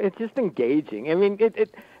know, it's just engaging. I mean,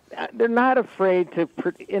 they're not afraid to,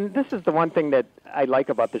 and this is the one thing that I like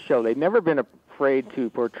about the show. They've never been afraid to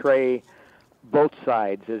portray both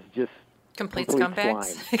sides as just Complete complete scumbags.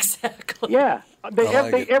 swine. Exactly. Yeah,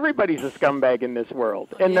 Everybody's a scumbag in this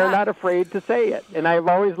world, and they're not afraid to say it. And I've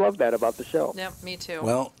always loved that about the show. Yep, me too.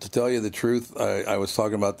 Well, to tell you the truth, I was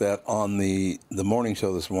talking about that on the morning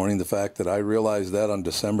show this morning, the fact that I realized that on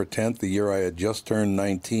December 10th, the year I had just turned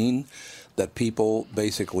 19, that people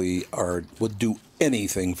basically would do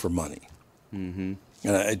anything for money. Mm-hmm.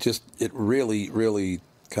 And it really, really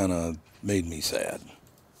kind of made me sad.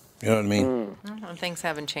 You know what I mean? Well, things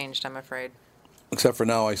haven't changed, I'm afraid. Except for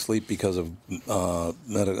now I sleep because of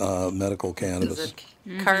medical cannabis.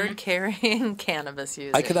 Card-carrying cannabis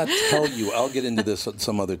user. I cannot tell you. I'll get into this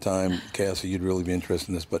some other time, Cassie. You'd really be interested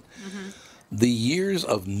in this. But the years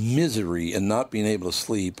of misery and not being able to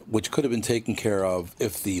sleep, which could have been taken care of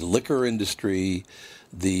if the liquor industry,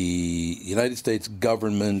 the United States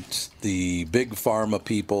government, the big pharma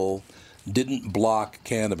people didn't block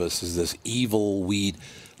cannabis as this evil weed.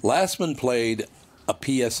 Lastman played a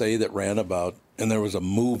PSA that ran about, and there was a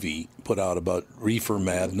movie put out about reefer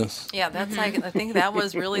madness. Yeah, that's I think that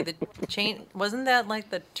was really the change. Wasn't that like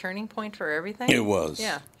the turning point for everything? It was.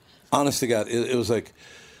 Yeah. Honest to God, it was like,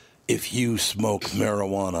 if you smoke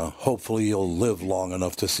marijuana, hopefully you'll live long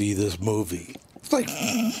enough to see this movie. It's like,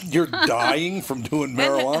 you're dying from doing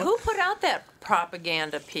marijuana? And who put out that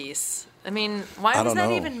propaganda piece? I mean, why was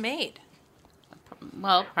that even made?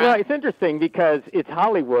 Well, it's interesting because it's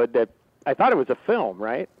Hollywood that I thought it was a film,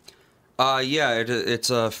 right? It's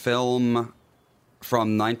a film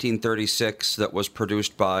from 1936 that was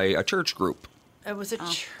produced by a church group. It was a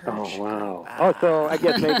church. Oh, wow. Oh, so I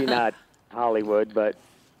guess maybe not Hollywood, but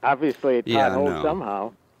obviously it caught hold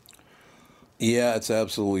somehow. Yeah, it's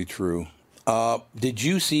absolutely true. Did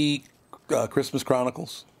you see Christmas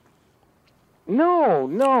Chronicles? No.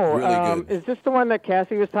 Really good. Is this the one that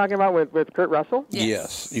Cassie was talking about with Kurt Russell?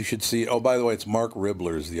 Yes. You should see it. Oh, by the way, it's Mark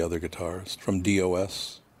Ribler's the other guitarist from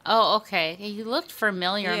DOS. Oh, okay. He looked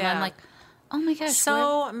familiar, and I'm like, oh my gosh.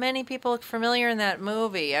 So many people look familiar in that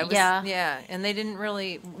movie. Yeah, and they didn't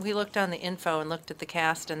really. We looked on the info and looked at the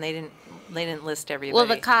cast, and they didn't list everybody. Well,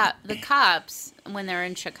 the cops when they're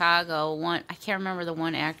in Chicago, I can't remember the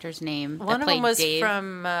one actor's name. One of them was Dave.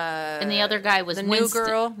 From, and the other guy was the Winston.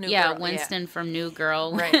 New Girl. Winston from New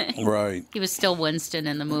Girl. Right. Right. He was still Winston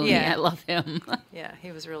in the movie. Yeah. I love him. Yeah,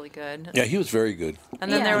 he was really good. Yeah, he was very good.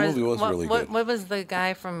 And then there was, the movie was really good. What was the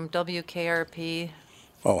guy from WKRP?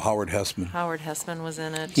 Oh, Howard Hessman. Howard Hessman was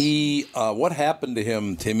in it. He, what happened to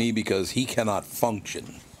him, Timmy, because he cannot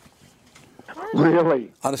function?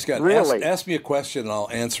 Really? Honest God, really? Ask me a question and I'll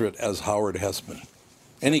answer it as Howard Hessman.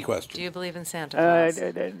 Any question. Do you believe in Santa Claus?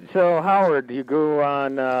 So, Howard, do you go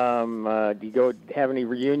on? Do you go have any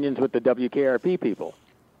reunions with the WKRP people?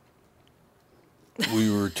 We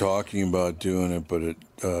were talking about doing it, but it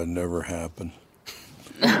never happened.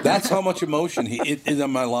 That's how much emotion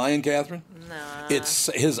am I lying, Catherine? No. It's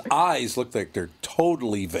his eyes look like they're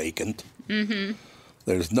totally vacant. Mm-hmm.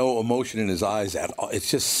 There's no emotion in his eyes at all. It's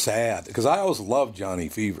just sad because I always loved Johnny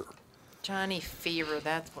Fever. Johnny Fever,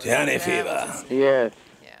 that's what. Johnny Fever. Yes.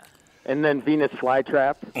 Yeah. And then Venus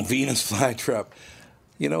Flytrap. Venus Flytrap.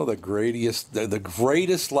 You know the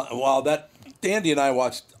greatest. Wow, that Andy and I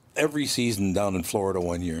watched every season down in Florida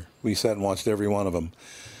one year. We sat and watched every one of them.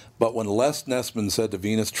 But when Les Nessman said to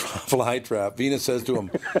Venus Flytrap, Venus says to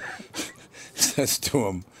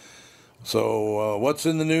him, so what's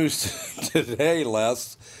in the news today,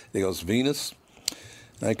 Les? He goes, Venus,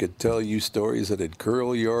 I could tell you stories that'd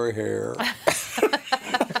curl your hair.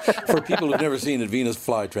 For people who've never seen it, Venus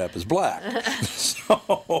Flytrap is black.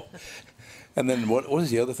 So, and then what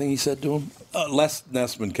was the other thing he said to him? Les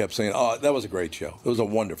Nessman kept saying, oh, that was a great show. It was a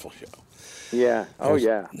wonderful show. Yeah.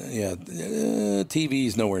 Yeah. TV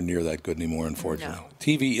is nowhere near that good anymore, unfortunately. No.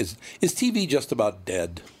 TV is TV just about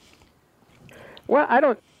dead? Well, I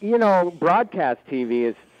don't. Broadcast TV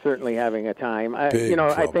is certainly having a time. I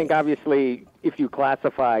think obviously if you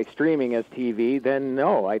classify streaming as TV, then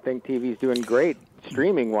no, I think TV's doing great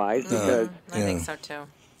streaming wise because I think so too.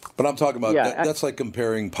 But I'm talking about that's like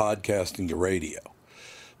comparing podcasting to radio.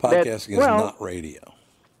 Podcasting is not radio.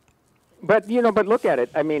 But look at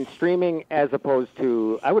it. I mean, streaming as opposed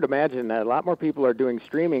to, I would imagine that a lot more people are doing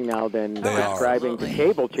streaming now than subscribing to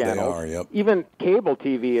cable channels. They are, yep. Even cable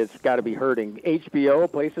TV has got to be hurting.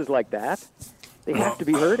 HBO, places like that, they have to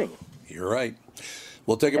be hurting. You're right.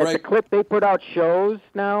 We'll take a break. The clip they put out shows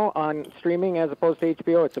now on streaming as opposed to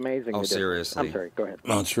HBO, it's amazing. Oh, seriously? I'm sorry, go ahead.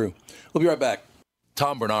 No, it's true. We'll be right back.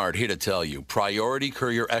 Tom Bernard here to tell you, Priority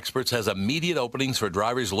Courier Experts has immediate openings for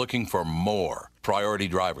drivers looking for more. Priority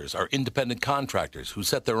drivers are independent contractors who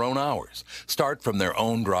set their own hours, start from their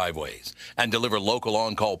own driveways, and deliver local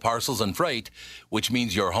on-call parcels and freight, which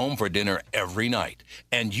means you're home for dinner every night,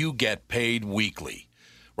 and you get paid weekly.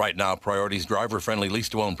 Right now, Priority's driver-friendly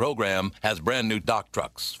lease-to-own program has brand new dock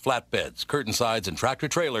trucks, flatbeds, curtain sides, and tractor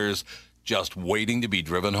trailers just waiting to be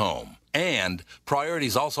driven home. And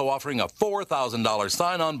Priority's also offering a $4,000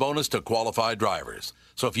 sign-on bonus to qualified drivers.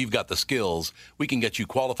 So if you've got the skills, we can get you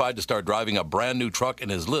qualified to start driving a brand new truck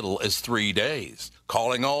in as little as 3 days.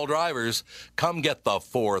 Calling all drivers, come get the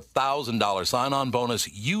 $4,000 sign-on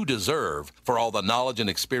bonus you deserve for all the knowledge and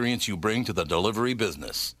experience you bring to the delivery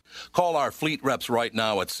business. Call our fleet reps right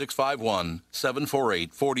now at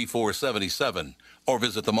 651-748-4477 or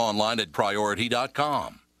visit them online at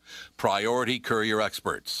priority.com. Priority Courier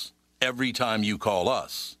Experts. Every time you call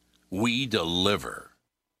us, we deliver.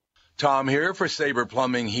 Tom here for Sabre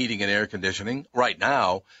Plumbing, Heating, and Air Conditioning. Right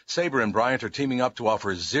now, Sabre and Bryant are teaming up to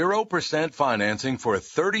offer 0% financing for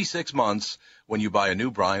 36 months when you buy a new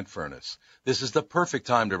Bryant furnace. This is the perfect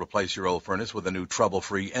time to replace your old furnace with a new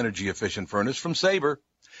trouble-free, energy-efficient furnace from Sabre.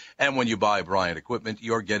 And when you buy Bryant equipment,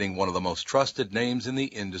 you're getting one of the most trusted names in the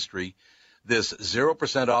industry. This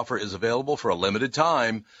 0% offer is available for a limited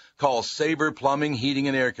time. Call Sabre Plumbing, Heating,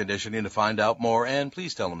 and Air Conditioning to find out more, and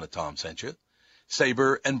please tell them that Tom sent you.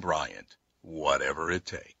 Sabre and Bryant, whatever it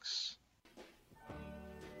takes.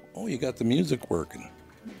 Oh, you got the music working.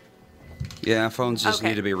 Yeah, phones just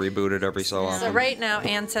need to be rebooted every so often. So right now,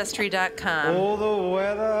 Ancestry.com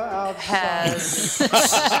has...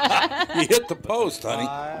 You hit the post, honey.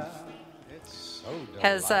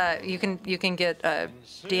 Has you can get a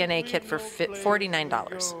DNA kit for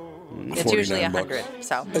 $49. It's usually $100.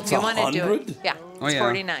 So it's if you want to do it, $100? yeah, it's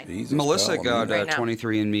 $49. Jesus, Melissa God, got right now.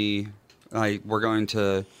 23andMe. We're going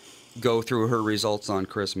to go through her results on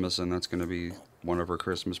Christmas, and that's going to be one of her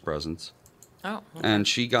Christmas presents. Oh. Okay. And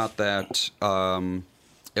she got that.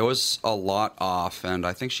 It was a lot off, and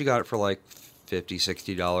I think she got it for like $50,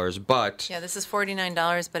 $60. But Yeah, this is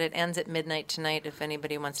 $49, but it ends at midnight tonight if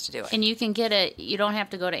anybody wants to do it. And you can get it. You don't have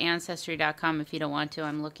to go to Ancestry.com if you don't want to.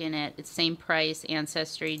 I'm looking at it's same price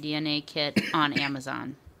Ancestry DNA kit on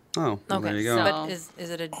Amazon. oh, well, there you go. so- But is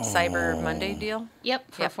it a Cyber Monday deal?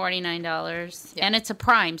 Yep, for Yep. $49. Yeah. And it's a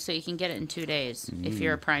Prime, so you can get it in 2 days if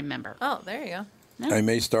you're a Prime member. Oh, there you go. I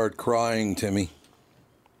may start crying, Timmy.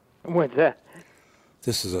 What's that?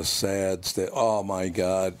 This is a sad state. Oh, my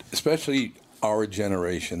God. Especially our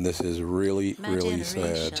generation. This is really, My really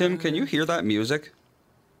generation. sad. Tim, can you hear that music?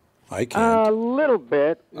 I can't. A little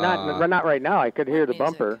bit. Not right now. I could hear the Music.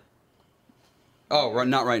 bumper. Oh,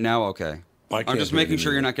 not right now. Okay. I I'm can't just hear making the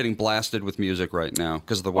sure you're music. not getting blasted with music right now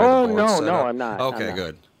because of the way Oh, the board's no, set no, up. I'm not. Okay, I'm not.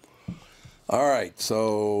 good. All right,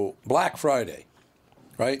 so Black Friday,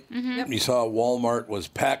 right? Mm-hmm. You saw Walmart was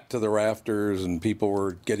packed to the rafters, and people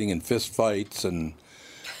were getting in fist fights, and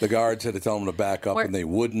the guards had to tell them to back up, Where- and they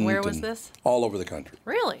wouldn't. where was and this? All over the country.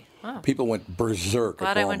 Really? Wow. People went berserk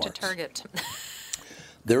Glad at Walmart. I went to Target.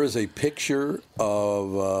 There is a picture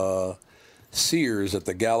of Sears at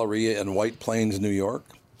the Galleria in White Plains, New York.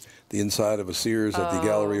 The inside of a Sears at the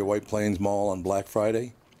Galleria White Plains Mall on Black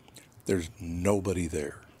Friday. There's nobody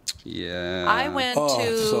there. Yeah. I went Oh,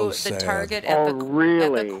 to so the sad. Target at the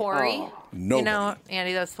really? Quarry. Oh. Nobody. You know,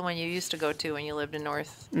 Andy, that's the one you used to go to when you lived in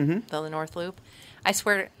Mm-hmm. the North Loop. I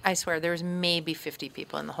swear, there was maybe 50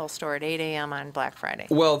 people in the whole store at 8 a.m. on Black Friday.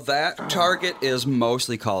 Well, that Target is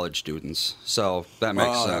mostly college students, so that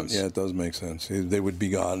makes sense. Yeah, it does make sense. They would be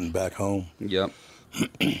gone back home. Yep.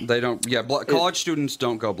 They don't. Yeah, college students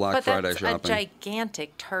don't go Black But Friday that's shopping. a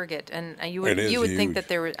gigantic Target, and you It would is think huge. that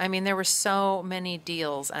there were so many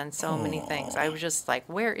deals on so many things. I was just like,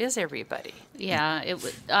 where is everybody? Yeah, it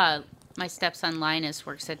was. My stepson Linus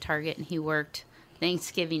works at Target, and he worked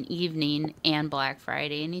Thanksgiving evening and Black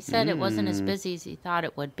Friday, and he said it wasn't as busy as he thought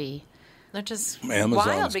it would be. They're just Amazon's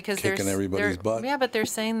wild because kicking everybody's butt. Yeah, but they're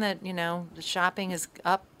saying that the shopping is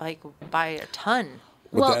up like by a ton.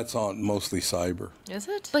 But Well- that's on mostly cyber. Is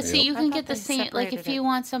it? But see, you I can thought get the they same. Like, if separated you it.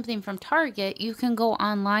 want something from Target, you can go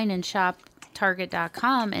online and shop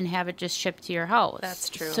Target.com and have it just shipped to your house. That's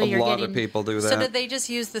true. So a you're lot getting of people do that. So did they just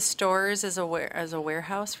use the stores as a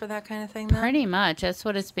warehouse for that kind of thing? Then? pretty much. That's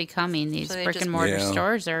what it's becoming. These So they brick just- and mortar Yeah.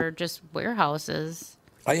 stores are just warehouses.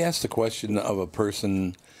 I asked a question of a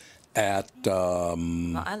person at.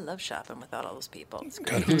 Well, I love shopping without all those people. It's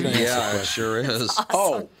great. Yeah, it sure is.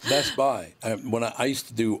 Oh, Best Buy. When I used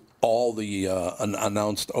to do all the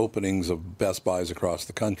announced openings of Best Buys across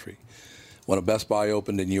the country. When a Best Buy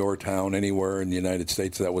opened in your town, anywhere in the United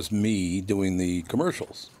States, that was me doing the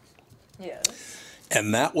commercials. Yes.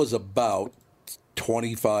 And that was about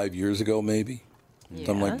 25 years ago, maybe,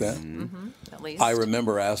 something like that. Mm-hmm. At least. I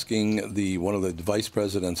remember asking one of the vice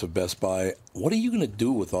presidents of Best Buy, "What are you going to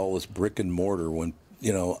do with all this brick and mortar when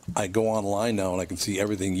I go online now and I can see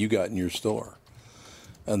everything you got in your store?"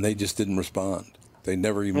 And they just didn't respond. They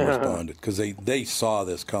never even responded because they saw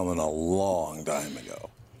this coming a long time ago.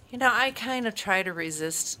 You know, I kind of try to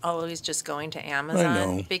resist always just going to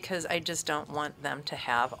Amazon because I just don't want them to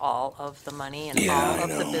have all of the money and all of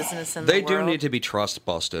the business in the world. They do need to be trust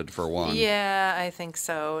busted, for one. Yeah, I think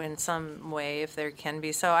so in some way, if there can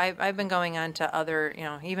be. So I've been going on to other,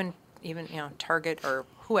 even Target or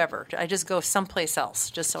whoever. I just go someplace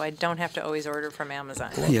else just so I don't have to always order from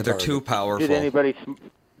Amazon. Yeah, they're too powerful.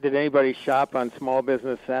 Did anybody shop on Small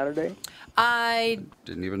Business Saturday? I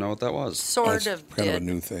didn't even know what that was. Sort of kind did. of a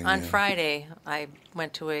new thing. On Friday, I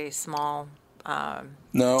went to a small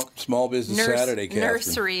Small Business Saturday, Catherine.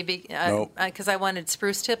 nursery because I wanted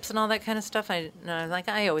spruce tips and all that kind of stuff. I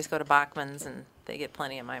always go to Bachman's and they get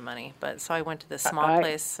plenty of my money. But so I went to this small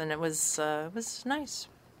place and it was nice.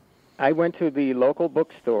 I went to the local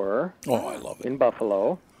bookstore. Oh, I love it. In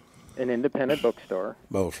Buffalo. An independent bookstore.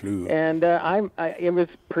 Buffalo. And it was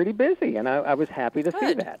pretty busy, and I was happy to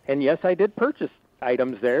see that. And yes, I did purchase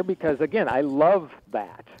items there because, again, I love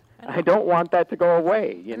that. I don't want that to go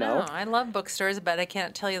away, you know? No, I love bookstores, but I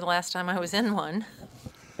can't tell you the last time I was in one.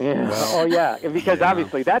 Yeah. Because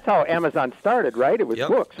obviously that's how Amazon started, right? It was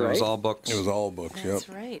books, right? It was all books. It was all books, That's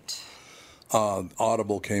right.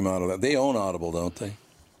 Audible came out of that. They own Audible, don't they?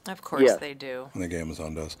 Of course they do. I think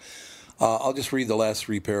Amazon does. I'll just read the last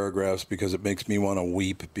 3 paragraphs because it makes me want to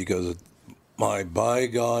weep because of my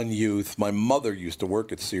bygone youth. My mother used to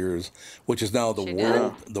work at Sears, which is now the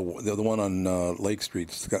one on Lake Street.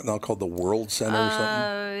 It's now called the World Center or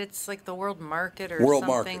something. It's like the World Market or World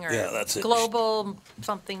something. Market. Yeah, that's it. Global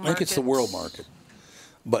something market. I think it's the World Market.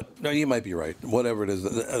 But no, you might be right. Whatever it is,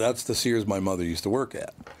 that's the Sears my mother used to work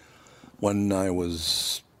at when I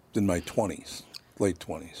was in my 20s. Late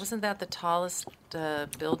 20s. Wasn't that the tallest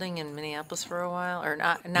building in Minneapolis for a while? Or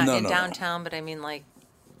not in downtown, but I mean like...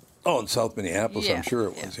 Oh, in South Minneapolis, I'm sure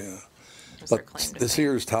it was, But the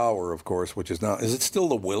Sears Tower, of course, which is now... Is it still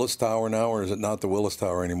the Willis Tower now, or is it not the Willis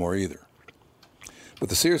Tower anymore either? But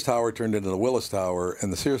the Sears Tower turned into the Willis Tower,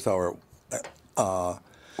 and the Sears Tower...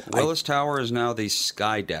 Willis Tower is now the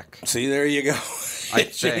Sky Deck. See, there you go.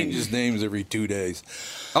 It changes names every 2 days.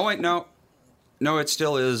 Oh, wait, no. No, it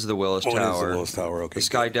still is the Willis Tower. It is the Willis Tower, okay. The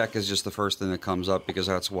Sky Deck is just the first thing that comes up because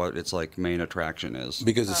that's what its main attraction is.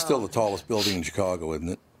 Because it's still the tallest building in Chicago, isn't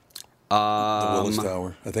it? The Willis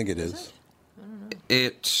Tower. I think it is.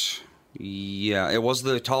 It was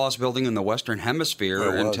the tallest building in the Western Hemisphere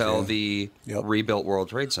until the rebuilt World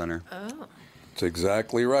Trade Center. Oh. That's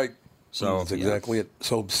exactly right. So that's exactly it.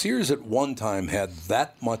 So Sears at one time had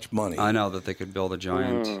that much money. I know that they could build a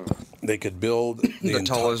giant. They could build the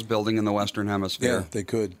tallest building in the Western Hemisphere. Yeah, they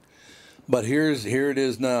could. But here it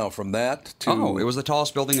is now. From that to it was the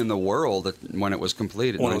tallest building in the world when it was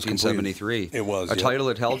completed in 1973. It was a title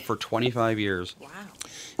it held for 25 years. Wow.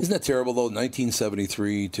 Isn't that terrible though?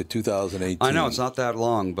 1973 to 2018. I know it's not that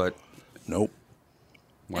long, but nope.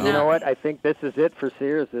 Well, you know what? I think this is it for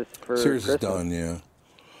Sears. Sears Christmas. is done. Yeah.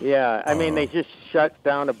 Yeah, I mean, they just shut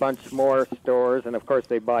down a bunch more stores, and of course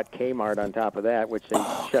they bought Kmart on top of that, which they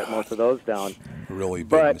shut most of those down. Really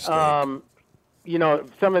big mistake.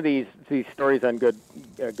 Some of these stories on Good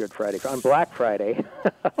Friday, on Black Friday,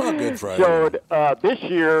 Good Friday. showed this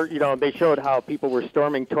year. They showed how people were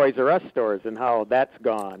storming Toys R Us stores and how that's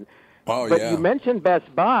gone. Oh, but you mentioned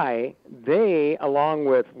Best Buy. They, along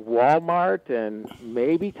with Walmart and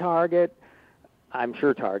maybe Target. I'm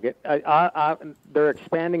sure Target. They're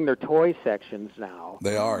expanding their toy sections now.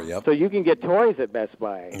 They are, yep. So you can get toys at Best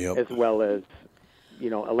Buy as well as,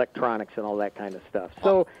 electronics and all that kind of stuff.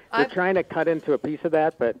 So they're trying to cut into a piece of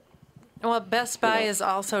that, but... Well, Best Buy is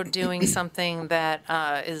also doing something that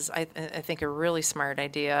is, I think, a really smart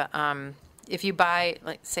idea. If you buy,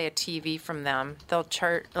 say, a TV from them, they'll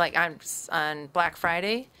charge, on Black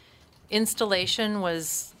Friday, installation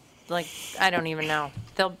was, I don't even know.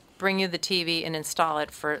 They'll bring you the TV and install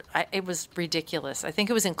it it was ridiculous. I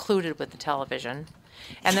think it was included with the television.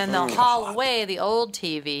 And then they'll haul away the old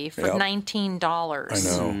TV for $19.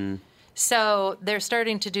 I know. So they're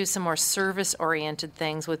starting to do some more service-oriented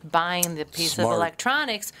things with buying the piece of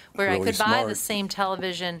electronics where I could buy the same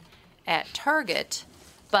television at Target,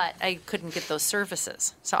 but I couldn't get those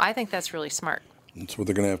services. So I think that's really smart. That's what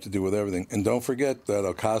they're going to have to do with everything. And don't forget that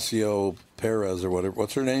Ocasio-Perez or whatever,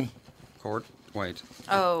 what's her name? Wait.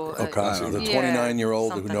 Oh, Ocasio, the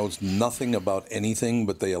 29-year-old who knows nothing about anything,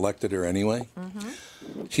 but they elected her anyway. Mm-hmm.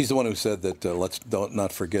 She's the one who said that let's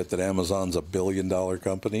not forget that Amazon's $1 billion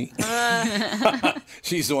company.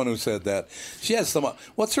 She's the one who said that. She has some.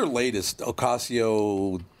 What's her latest?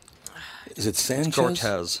 Ocasio. Is it Sanchez?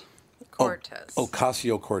 Cortez. Cortez.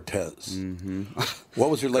 Ocasio-Cortez. Mm-hmm. What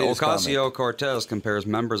was your latest comment? Ocasio-Cortez compares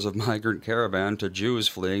members of migrant caravan to Jews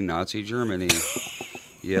fleeing Nazi Germany.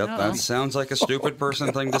 Yep, that sounds like a stupid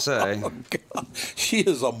person thing to say. Oh, God. She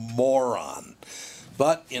is a moron.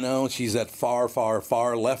 But, she's that far, far,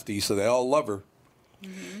 far lefty, so they all love her.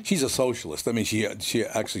 Mm-hmm. She's a socialist. I mean, she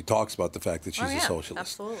actually talks about the fact that she's a socialist.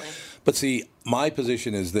 Absolutely. But see, my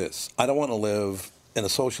position is this. I don't want to live in a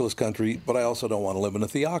socialist country, but I also don't want to live in a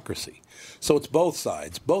theocracy. So it's both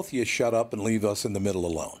sides. Both of you shut up and leave us in the middle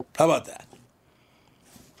alone. How about that?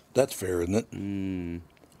 That's fair, isn't it?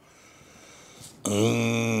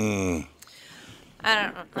 I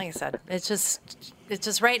don't know. Like I said, it's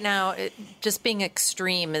just right now, just being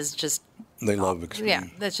extreme is just... They love extreme. Yeah,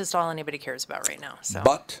 that's just all anybody cares about right now. So.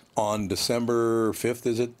 But on December 5th,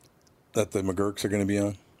 is it, that the McGurks are going to be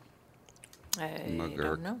on? I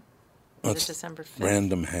don't know. Is it December 5th?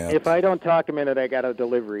 Random hat. If I don't talk a minute, I got a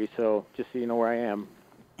delivery, so just so you know where I am.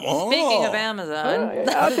 Speaking of Amazon.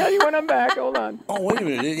 I'll tell you when I'm back. Hold on. Oh, wait a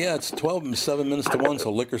minute. Yeah, it's 12 and 7 minutes to 1,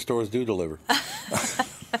 so liquor stores do deliver.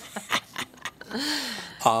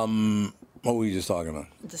 What were you just talking about?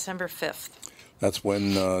 December 5th. That's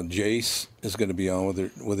when Jace is going to be on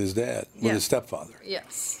with his dad, with his stepfather.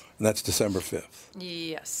 Yes. And that's December 5th.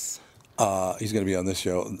 Yes. He's going to be on this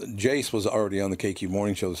show. Jace was already on the KQ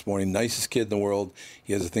Morning Show this morning. Nicest kid in the world.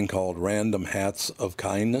 He has a thing called Random Hats of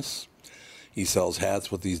Kindness. He sells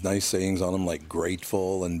hats with these nice sayings on them like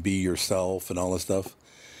grateful and be yourself and all this stuff.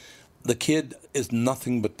 The kid is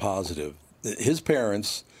nothing but positive. His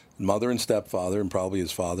parents, mother and stepfather, and probably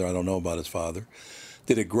his father, I don't know about his father,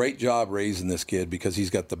 did a great job raising this kid because he's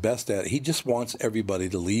got the best at it. He just wants everybody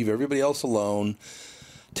to leave everybody else alone.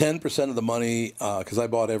 10% of the money, because I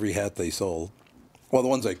bought every hat they sold. Well, the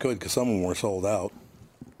ones I could, because some of them were sold out.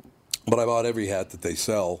 But I bought every hat that they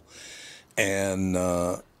sell. And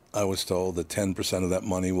I was told that 10% of that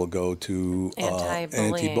money will go to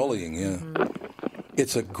anti-bullying. Yeah. Mm-hmm.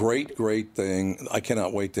 It's a great, great thing. I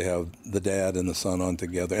cannot wait to have the dad and the son on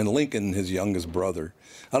together. And Lincoln, his youngest brother.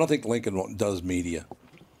 I don't think Lincoln does media.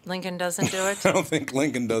 Lincoln doesn't do it? I don't think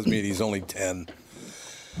Lincoln does media. He's only 10.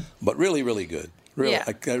 But really, really good. Really, yeah.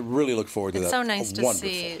 I really look forward to that. It's so nice to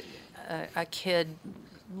see a kid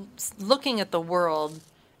looking at the world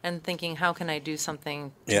and thinking, how can I do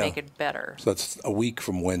something to make it better? So that's a week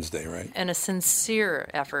from Wednesday, right? And a sincere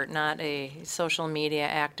effort, not a social media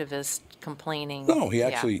activist complaining. No, he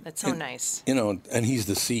actually... Yeah, it's so nice. And he's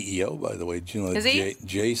the CEO, by the way. Is he?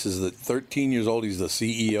 Jace is 13 years old. He's the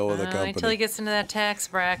CEO of the company. Until he gets into that tax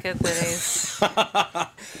bracket that he's...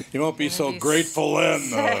 You won't be so grateful then,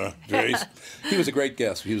 Jace. He was a great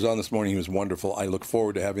guest. He was on this morning. He was wonderful. I look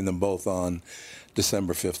forward to having them both on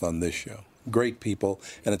December 5th on this show. Great people,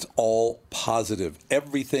 and it's all positive.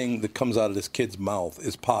 Everything that comes out of this kid's mouth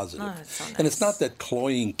is positive. Oh, that's so nice. And it's not that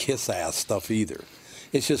cloying kiss-ass stuff either.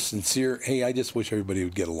 It's just sincere, hey, I just wish everybody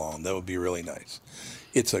would get along. That would be really nice.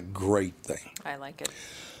 It's a great thing. I like it.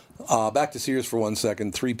 Back to Sears for 1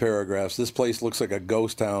 second. 3 paragraphs. This place looks like a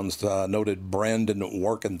ghost town, noted Brandon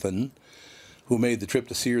Workington, who made the trip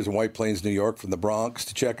to Sears in White Plains, New York from the Bronx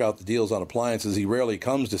to check out the deals on appliances. He rarely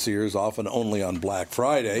comes to Sears, often only on Black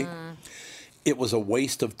Friday. It was a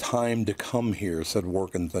waste of time to come here, said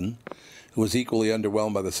Workington, who was equally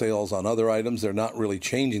underwhelmed by the sales on other items. They're not really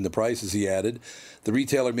changing the prices, he added. The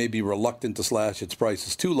retailer may be reluctant to slash its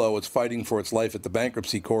prices too low. It's fighting for its life at the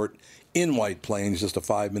bankruptcy court in White Plains, just a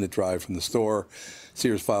 5-minute drive from the store.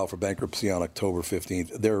 Sears filed for bankruptcy on October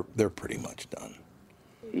 15th. They're pretty much done.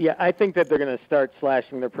 Yeah, I think that they're going to start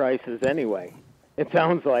slashing their prices anyway. It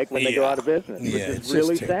sounds like when they go out of business, which is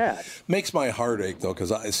really sad. Makes my heart ache, though,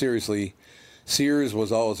 because seriously, Sears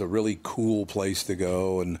was always a really cool place to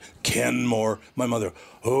go. And Kenmore, my mother,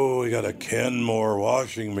 we got a Kenmore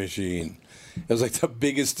washing machine. It was like the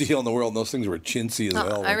biggest deal in the world. And those things were chintzy as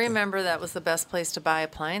hell. I remember that was the best place to buy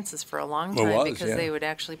appliances for a long time because they would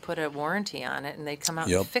actually put a warranty on it and they'd come out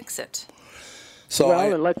and fix it. So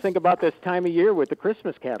and let's think about this time of year with the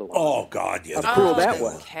Christmas catalog. Oh, God, yeah. How cool that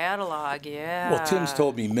was. Catalog, yeah. Well, Tim's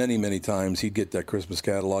told me many, many times he'd get that Christmas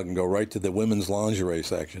catalog and go right to the women's lingerie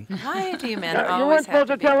section. Why do you men you always weren't supposed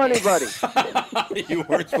to tell anybody. You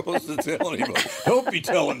weren't supposed to tell anybody. Don't be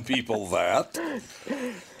telling people that.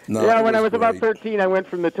 No, yeah, when I was about 13, I went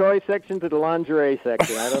from the toy section to the lingerie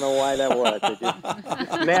section. I don't know why that was. It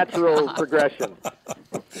just natural progression.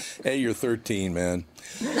 Hey, you're 13, man.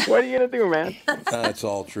 What are you going to do, man? That's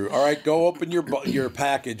all true. All right, go open your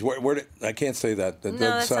package. Where I can't say that. That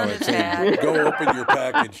doesn't sound right. Go open your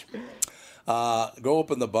package. Go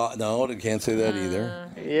open the box. No, I can't say that either.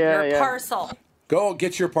 Your parcel. Go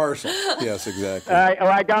get your parcel. Yes, exactly.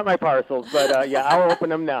 I got my parcels, but I'll open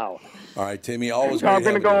them now. All right, Timmy. Always. So I'm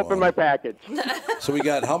going to go open my package. So we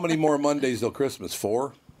got how many more Mondays till Christmas?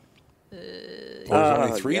 4? There's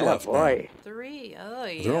only 3 left boy. now. 3. Oh,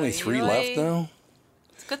 Is there only 3 left now?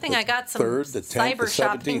 It's a good thing I got some 3rd, the 10th, the cyber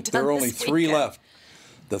shopping 17th. done There are only this 3 weekend. left.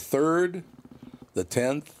 The 3rd, the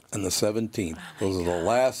 10th, and the 17th. Those are the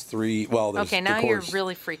last 3. Well, there's, Okay, now of course, you're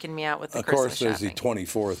really freaking me out with the of Christmas course, there's shopping. the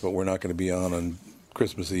 24th, but we're not going to be on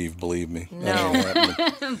Christmas Eve, believe me. No. That ain't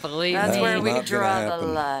happening. Believe That's That where is we not draw gonna the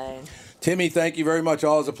happen. line. Timmy, thank you very much.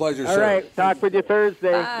 Always a pleasure, All sir. right. Talk with you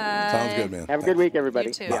Thursday. Sounds good, man. Have a good week, everybody.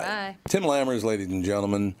 You too. Yeah. Bye. Tim Lammers, ladies and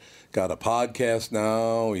gentlemen, got a podcast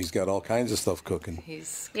now. He's got all kinds of stuff cooking.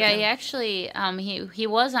 Yeah, he actually he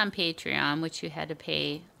was on Patreon, which you had to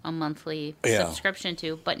pay a monthly Yeah. subscription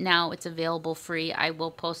to, but now it's available free. I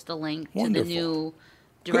will post the link Wonderful. to the new,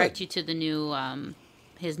 direct you to the new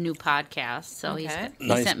his new podcast. So he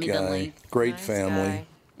Nice sent me guy. the link. Great family.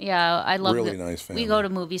 Yeah, I love Really it. nice family. We go to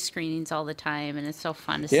movie screenings all the time, and it's so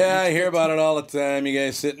fun to see. Yeah, I hear about it all the time. You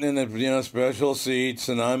guys sitting in the special seats,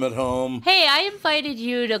 and I'm at home. Hey, I invited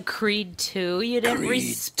you to Creed 2. You didn't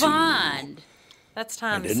respond. That's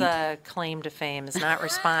Tom's didn't. claim to fame, is not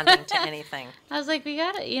responding to anything. I was like, we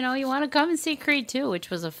got to, you want to come and see Creed 2, which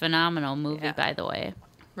was a phenomenal movie, by the way.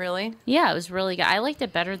 Really? Yeah, it was really good. I liked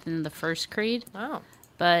it better than the first Creed. Oh.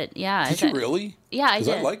 But, yeah. Did you really? Yeah, I 'Cause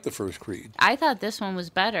did. I liked the first Creed. I thought this one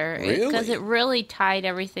was better. Really? Because it really tied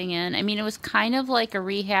everything in. I mean, it was kind of like a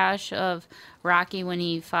rehash of Rocky when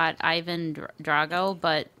he fought Ivan Drago,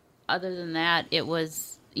 but other than that, it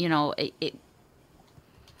was,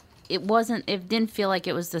 it wasn't, it didn't feel like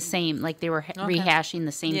it was the same, like they were rehashing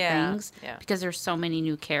the same things, because there's so many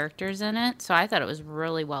new characters in it. So I thought it was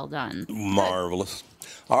really well done. Marvelous.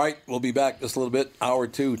 All right, we'll be back just a little bit. Hour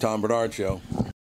 2, Tom Bernard Show.